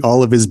literally shoot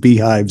all of his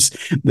beehives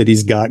that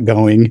he's got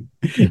going,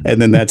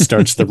 and then that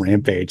starts the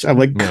rampage. I'm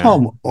like,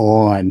 come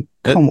on.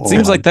 It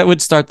seems like that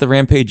would start the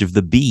rampage of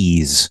the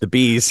bees. The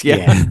bees,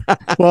 yeah.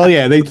 Well,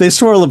 yeah, they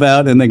swirl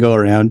about and they go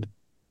around.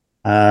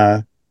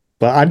 But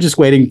I'm just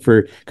waiting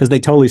because they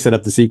totally set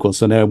up the sequel.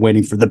 So now I'm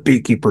waiting for the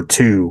Beekeeper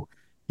 2,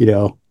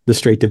 the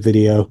straight to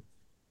video,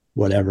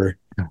 whatever.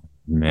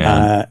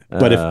 Man.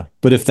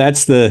 But if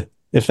that's the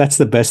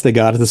best they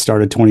got at the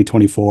start of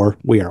 2024,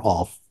 we are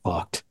all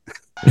fucked.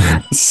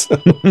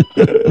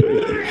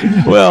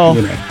 Well,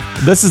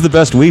 this is the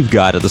best we've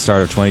got at the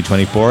start of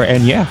 2024,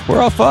 and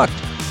we're all fucked.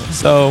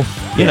 So,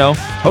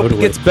 hope it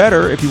gets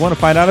better. If you want to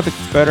find out if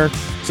it's better,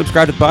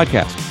 subscribe to the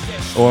podcast.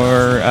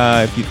 Or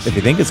if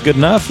you think it's good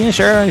enough,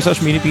 share it on your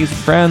social media feeds with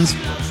friends.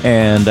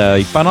 And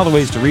you can find all the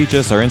ways to reach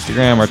us, our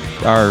Instagram,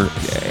 our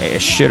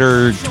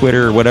shitter,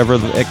 Twitter, whatever,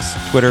 the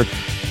X-Twitter.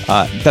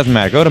 Doesn't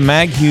matter. Go to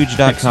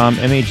maghuge.com,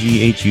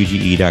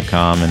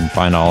 maghuge.com, and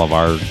find all of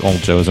our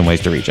old shows and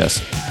ways to reach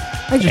us.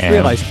 I just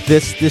realized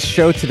this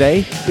show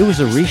today, it was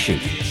a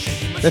reshoot.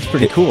 That's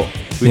pretty cool.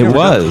 It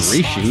was.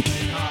 A reshoot.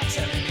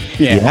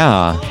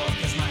 Yeah.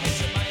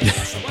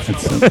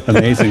 That's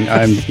amazing.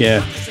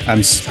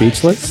 I'm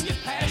speechless.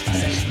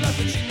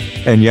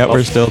 And yet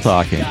we're still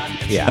talking.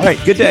 Yeah. All right.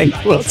 Good day.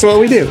 Well, it's what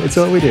we do.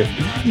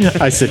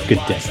 I said good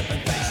day.